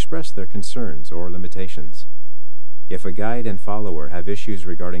and express their concerns or limitations. If a guide and follower have issues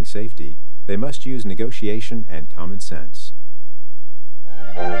regarding safety, they must use negotiation and common sense.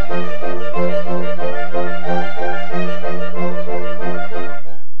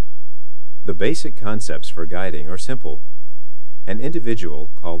 The basic concepts for guiding are simple. An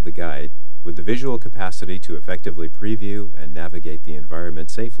individual, called the guide, with the visual capacity to effectively preview and navigate the environment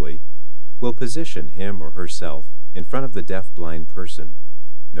safely, will position him or herself in front of the deaf-blind person,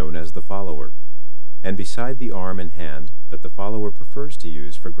 known as the follower, and beside the arm and hand that the follower prefers to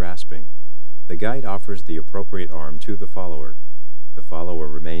use for grasping. The guide offers the appropriate arm to the follower. The follower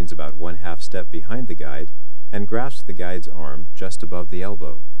remains about 1/2 step behind the guide and grasps the guide's arm just above the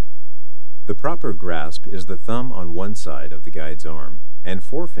elbow. The proper grasp is the thumb on one side of the guide's arm and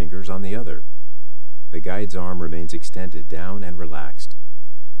 4 fingers on the other. The guide's arm remains extended down and relaxed.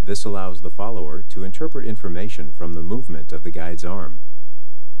 This allows the follower to interpret information from the movement of the guide's arm.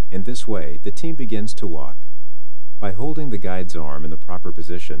 In this way, the team begins to walk. By holding the guide's arm in the proper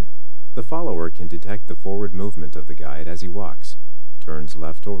position, the follower can detect the forward movement of the guide as he walks, turns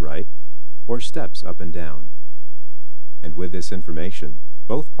left or right, or steps up and down. And with this information,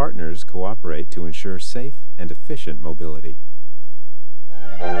 both partners cooperate to ensure safe and efficient mobility.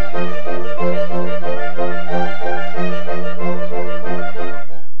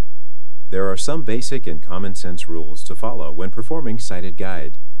 There are some basic and common sense rules to follow when performing sighted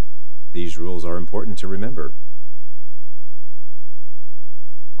guide. These rules are important to remember.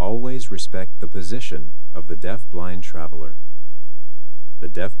 Always respect the position of the deaf-blind traveler. The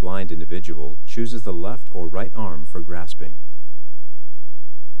deaf-blind individual chooses the left or right arm for grasping.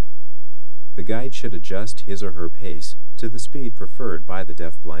 The guide should adjust his or her pace to the speed preferred by the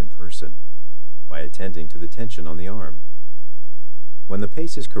deaf-blind person by attending to the tension on the arm. When the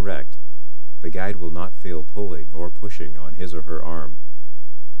pace is correct, the guide will not feel pulling or pushing on his or her arm.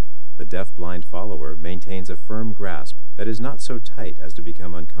 The deaf-blind follower maintains a firm grasp that is not so tight as to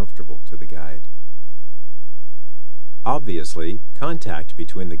become uncomfortable to the guide. Obviously, contact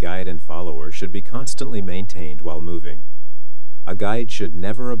between the guide and follower should be constantly maintained while moving. A guide should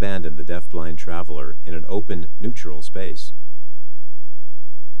never abandon the deaf-blind traveler in an open, neutral space.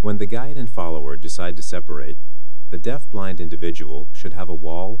 When the guide and follower decide to separate, the deaf-blind individual should have a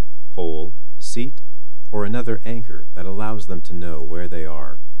wall, pole, seat, or another anchor that allows them to know where they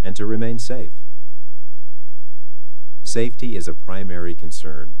are and to remain safe. Safety is a primary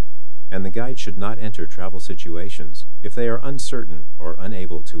concern, and the guide should not enter travel situations if they are uncertain or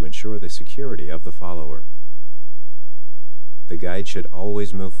unable to ensure the security of the follower. The guide should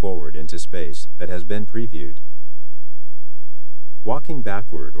always move forward into space that has been previewed. Walking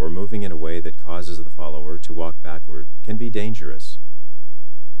backward or moving in a way that causes the follower to walk backward can be dangerous.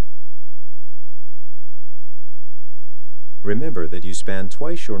 Remember that you span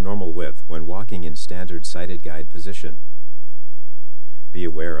twice your normal width when walking in standard sighted guide position. Be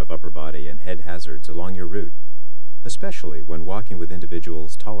aware of upper body and head hazards along your route, especially when walking with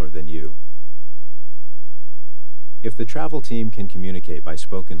individuals taller than you. If the travel team can communicate by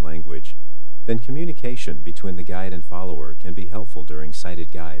spoken language, then communication between the guide and follower can be helpful during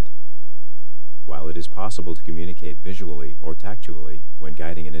sighted guide. While it is possible to communicate visually or tactually when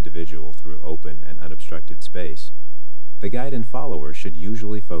guiding an individual through open and unobstructed space, the guide and follower should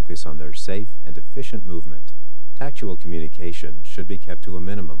usually focus on their safe and efficient movement. Tactual communication should be kept to a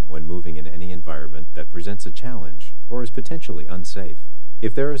minimum when moving in any environment that presents a challenge or is potentially unsafe.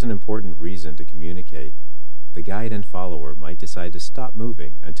 If there is an important reason to communicate, the guide and follower might decide to stop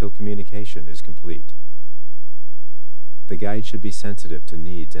moving until communication is complete. The guide should be sensitive to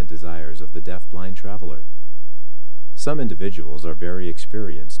needs and desires of the deaf-blind traveler. Some individuals are very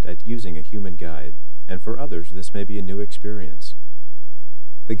experienced at using a human guide, and for others this may be a new experience.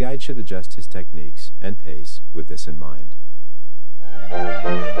 The guide should adjust his techniques and pace with this in mind.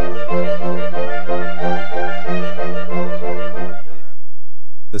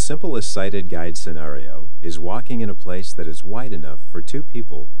 The simplest sighted guide scenario is walking in a place that is wide enough for two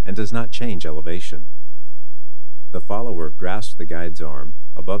people and does not change elevation. The follower grasps the guide's arm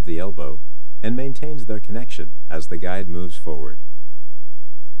above the elbow and maintains their connection as the guide moves forward.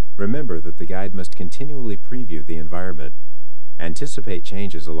 Remember that the guide must continually preview the environment, anticipate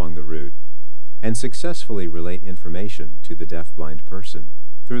changes along the route, and successfully relate information to the deaf-blind person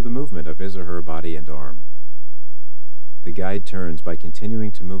through the movement of his or her body and arm. The guide turns by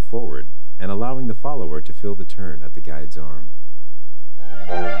continuing to move forward and allowing the follower to feel the turn at the guide's arm.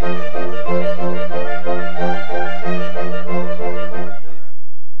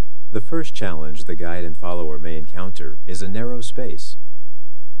 The first challenge the guide and follower may encounter is a narrow space.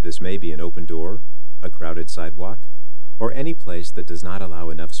 This may be an open door, a crowded sidewalk, or any place that does not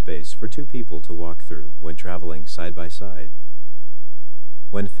allow enough space for two people to walk through when traveling side by side.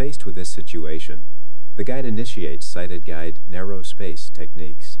 When faced with this situation, the guide initiates sighted guide narrow space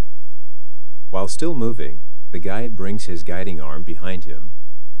techniques. While still moving, the guide brings his guiding arm behind him,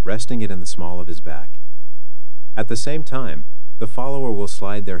 resting it in the small of his back. At the same time, the follower will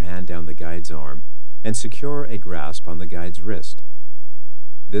slide their hand down the guide's arm and secure a grasp on the guide's wrist.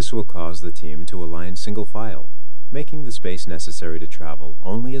 This will cause the team to align single file, making the space necessary to travel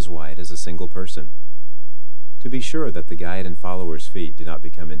only as wide as a single person. To be sure that the guide and follower's feet do not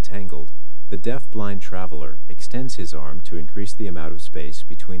become entangled, the deaf-blind traveler extends his arm to increase the amount of space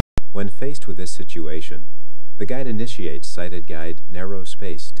between. When faced with this situation, the guide initiates sighted guide narrow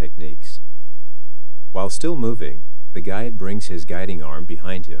space techniques. While still moving, the guide brings his guiding arm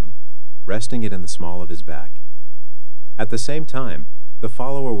behind him, resting it in the small of his back. At the same time, the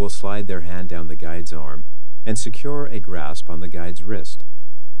follower will slide their hand down the guide's arm and secure a grasp on the guide's wrist.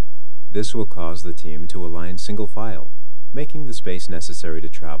 This will cause the team to align single file, making the space necessary to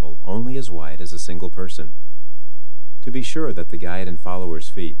travel only as wide as a single person. To be sure that the guide and follower's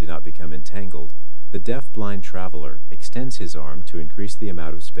feet do not become entangled, the deaf-blind traveler extends his arm to increase the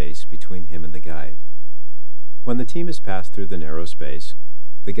amount of space between him and the guide. When the team has passed through the narrow space,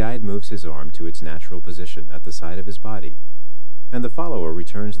 the guide moves his arm to its natural position at the side of his body, and the follower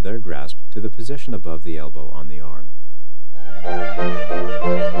returns their grasp to the position above the elbow on the arm.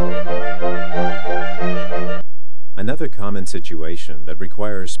 Another common situation that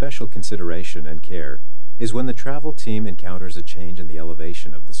requires special consideration and care is when the travel team encounters a change in the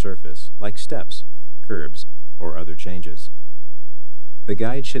elevation of the surface, like steps, curbs, or other changes. The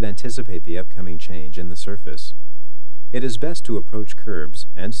guide should anticipate the upcoming change in the surface. It is best to approach curbs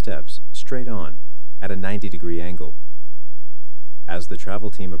and steps straight on, at a 90-degree angle. As the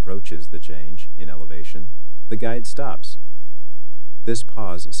travel team approaches the change in elevation, the guide stops. This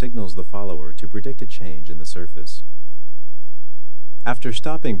pause signals the follower to predict a change in the surface. After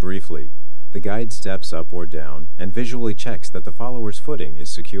stopping briefly, the guide steps up or down and visually checks that the follower's footing is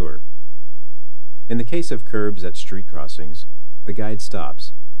secure. In the case of curbs at street crossings, the guide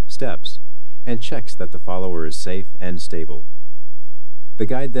stops, steps, and checks that the follower is safe and stable. The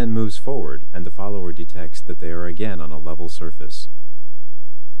guide then moves forward and the follower detects that they are again on a level surface.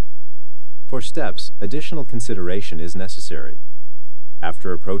 For steps, additional consideration is necessary.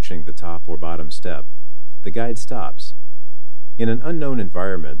 After approaching the top or bottom step, the guide stops. In an unknown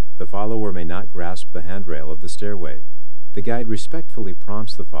environment, the follower may not grasp the handrail of the stairway. The guide respectfully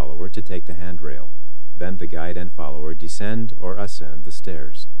prompts the follower to take the handrail. Then the guide and follower descend or ascend the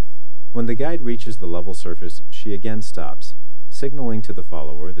stairs. When the guide reaches the level surface, she again stops, signaling to the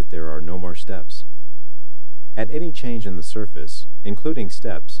follower that there are no more steps. At any change in the surface, including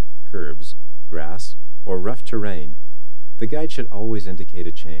steps, curbs, grass, or rough terrain, the guide should always indicate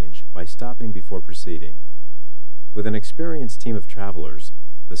a change by stopping before proceeding. With an experienced team of travelers,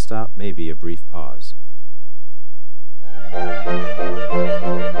 the stop may be a brief pause.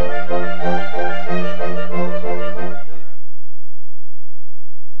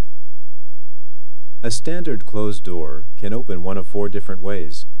 A standard closed door can open one of 4 different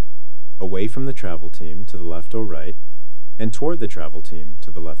ways: away from the travel team to the left or right, and toward the travel team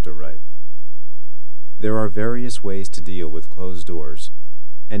to the left or right. There are various ways to deal with closed doors,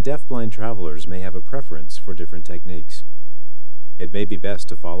 and deaf-blind travelers may have a preference for different techniques. It may be best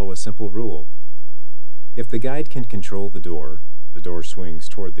to follow a simple rule. If the guide can control the door swings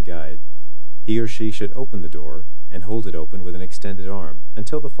toward the guide. He or she should open the door and hold it open with an extended arm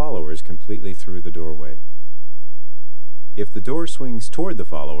until the follower is completely through the doorway. If the door swings toward the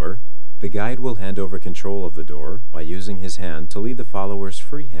follower, the guide will hand over control of the door by using his hand to lead the follower's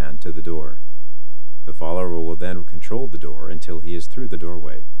free hand to the door. The follower will then control the door until he is through the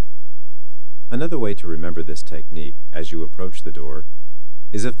doorway. Another way to remember this technique as you approach the door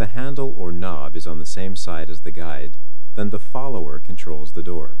is if the handle or knob is on the same side as the guide, then the follower controls the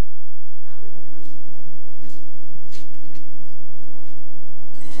door.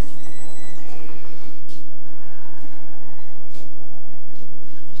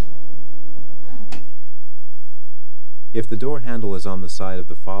 If the door handle is on the side of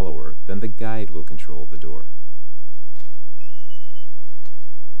the follower, then the guide will control the door.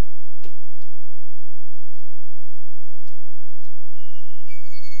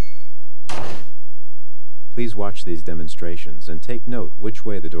 Please watch these demonstrations and take note which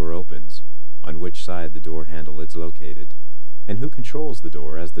way the door opens, on which side the door handle is located, and who controls the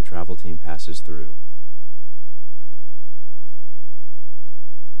door as the travel team passes through.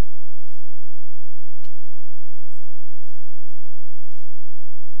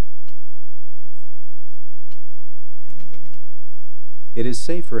 It is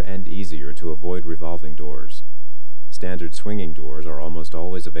safer and easier to avoid revolving doors. Standard swinging doors are almost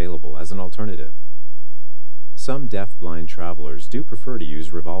always available as an alternative. Some deaf-blind travelers do prefer to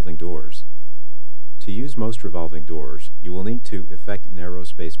use revolving doors. To use most revolving doors, you will need to effect narrow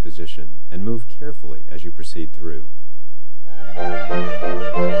space position and move carefully as you proceed through.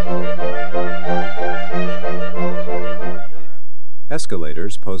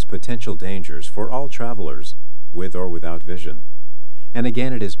 Escalators pose potential dangers for all travelers, with or without vision. And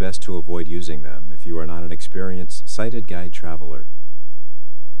again, it is best to avoid using them if you are not an experienced sighted guide traveler.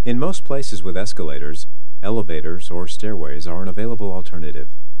 In most places with escalators, elevators or stairways are an available alternative.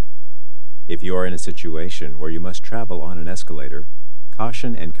 If you are in a situation where you must travel on an escalator,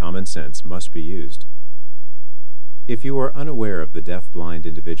 caution and common sense must be used. If you are unaware of the deaf-blind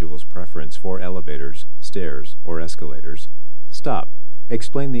individual's preference for elevators, stairs, or escalators, stop,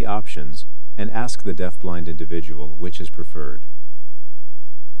 explain the options, and ask the deaf-blind individual which is preferred.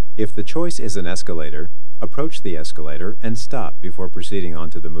 If the choice is an escalator, approach the escalator and stop before proceeding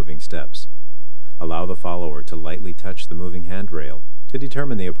onto the moving steps. Allow the follower to lightly touch the moving handrail to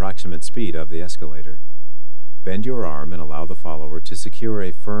determine the approximate speed of the escalator. Bend your arm and allow the follower to secure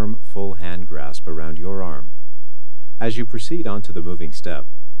a firm, full hand grasp around your arm. As you proceed onto the moving step,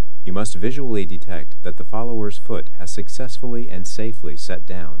 you must visually detect that the follower's foot has successfully and safely set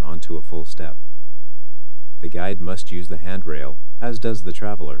down onto a full step. The guide must use the handrail, as does the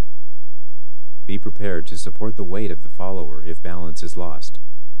traveler. Be prepared to support the weight of the follower if balance is lost.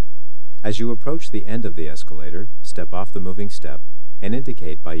 As you approach the end of the escalator, step off the moving step and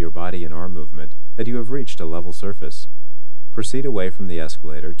indicate by your body and arm movement that you have reached a level surface. Proceed away from the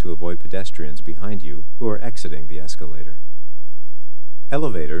escalator to avoid pedestrians behind you who are exiting the escalator.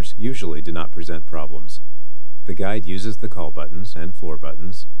 Elevators usually do not present problems. The guide uses the call buttons and floor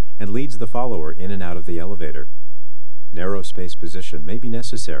buttons and leads the follower in and out of the elevator. Narrow space position may be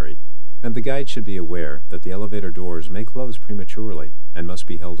necessary, and the guide should be aware that the elevator doors may close prematurely and must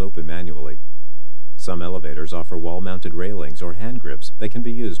be held open manually. Some elevators offer wall-mounted railings or hand grips that can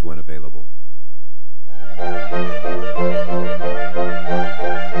be used when available.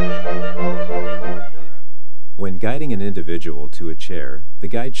 When guiding an individual to a chair, the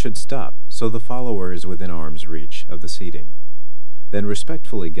guide should stop so the follower is within arm's reach of the seating. Then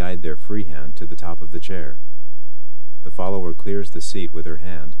respectfully guide their free hand to the top of the chair. The follower clears the seat with her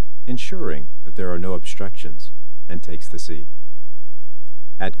hand, ensuring that there are no obstructions, and takes the seat.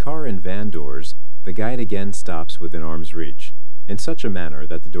 At car and van doors, the guide again stops within arm's reach, in such a manner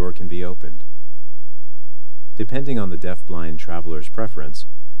that the door can be opened. Depending on the deaf-blind traveler's preference,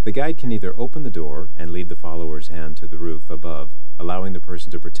 the guide can either open the door and lead the follower's hand to the roof above, allowing the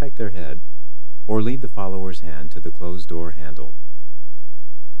person to protect their head, or lead the follower's hand to the closed door handle.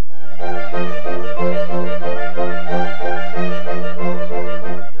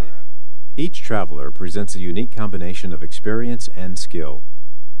 Each traveler presents a unique combination of experience and skill.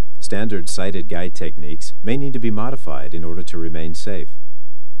 Standard sighted guide techniques may need to be modified in order to remain safe.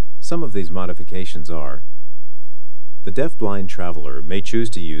 Some of these modifications are: the deaf-blind traveler may choose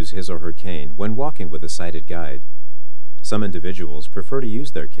to use his or her cane when walking with a sighted guide. Some individuals prefer to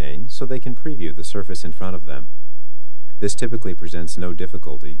use their cane so they can preview the surface in front of them. This typically presents no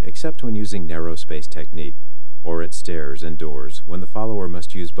difficulty except when using narrow space technique, or at stairs and doors when the follower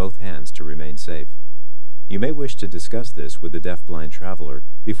must use both hands to remain safe. You may wish to discuss this with the deaf-blind traveler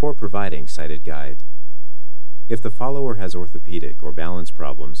before providing sighted guide. If the follower has orthopedic or balance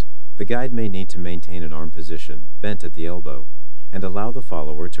problems, the guide may need to maintain an arm position, bent at the elbow, and allow the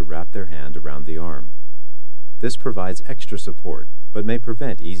follower to wrap their hand around the arm. This provides extra support, but may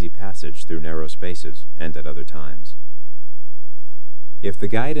prevent easy passage through narrow spaces and at other times. If the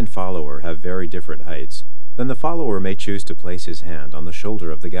guide and follower have very different heights, then the follower may choose to place his hand on the shoulder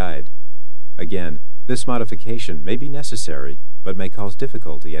of the guide. Again, this modification may be necessary, but may cause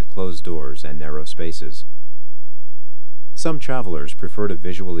difficulty at closed doors and narrow spaces. Some travelers prefer to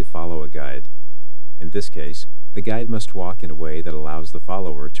visually follow a guide. In this case, the guide must walk in a way that allows the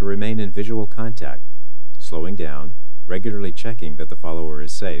follower to remain in visual contact, slowing down, regularly checking that the follower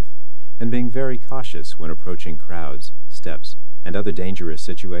is safe, and being very cautious when approaching crowds, steps, and other dangerous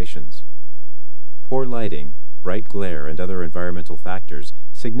situations. Poor lighting, bright glare, and other environmental factors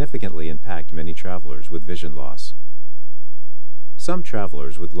significantly impact many travelers with vision loss. Some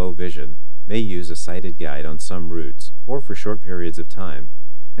travelers with low vision may use a sighted guide on some routes or for short periods of time,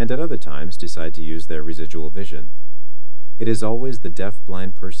 and at other times decide to use their residual vision. It is always the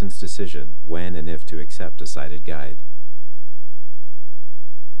deaf-blind person's decision when and if to accept a sighted guide.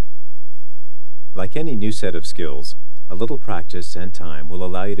 Like any new set of skills, a little practice and time will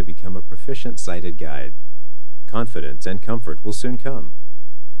allow you to become a proficient sighted guide. Confidence and comfort will soon come.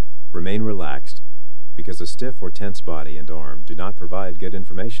 Remain relaxed, because a stiff or tense body and arm do not provide good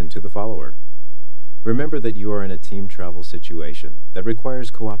information to the follower. Remember that you are in a team travel situation that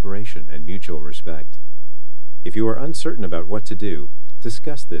requires cooperation and mutual respect. If you are uncertain about what to do,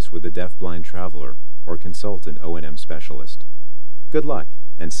 discuss this with a deaf-blind traveler or consult an O&M specialist. Good luck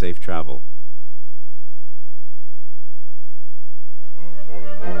and safe travel.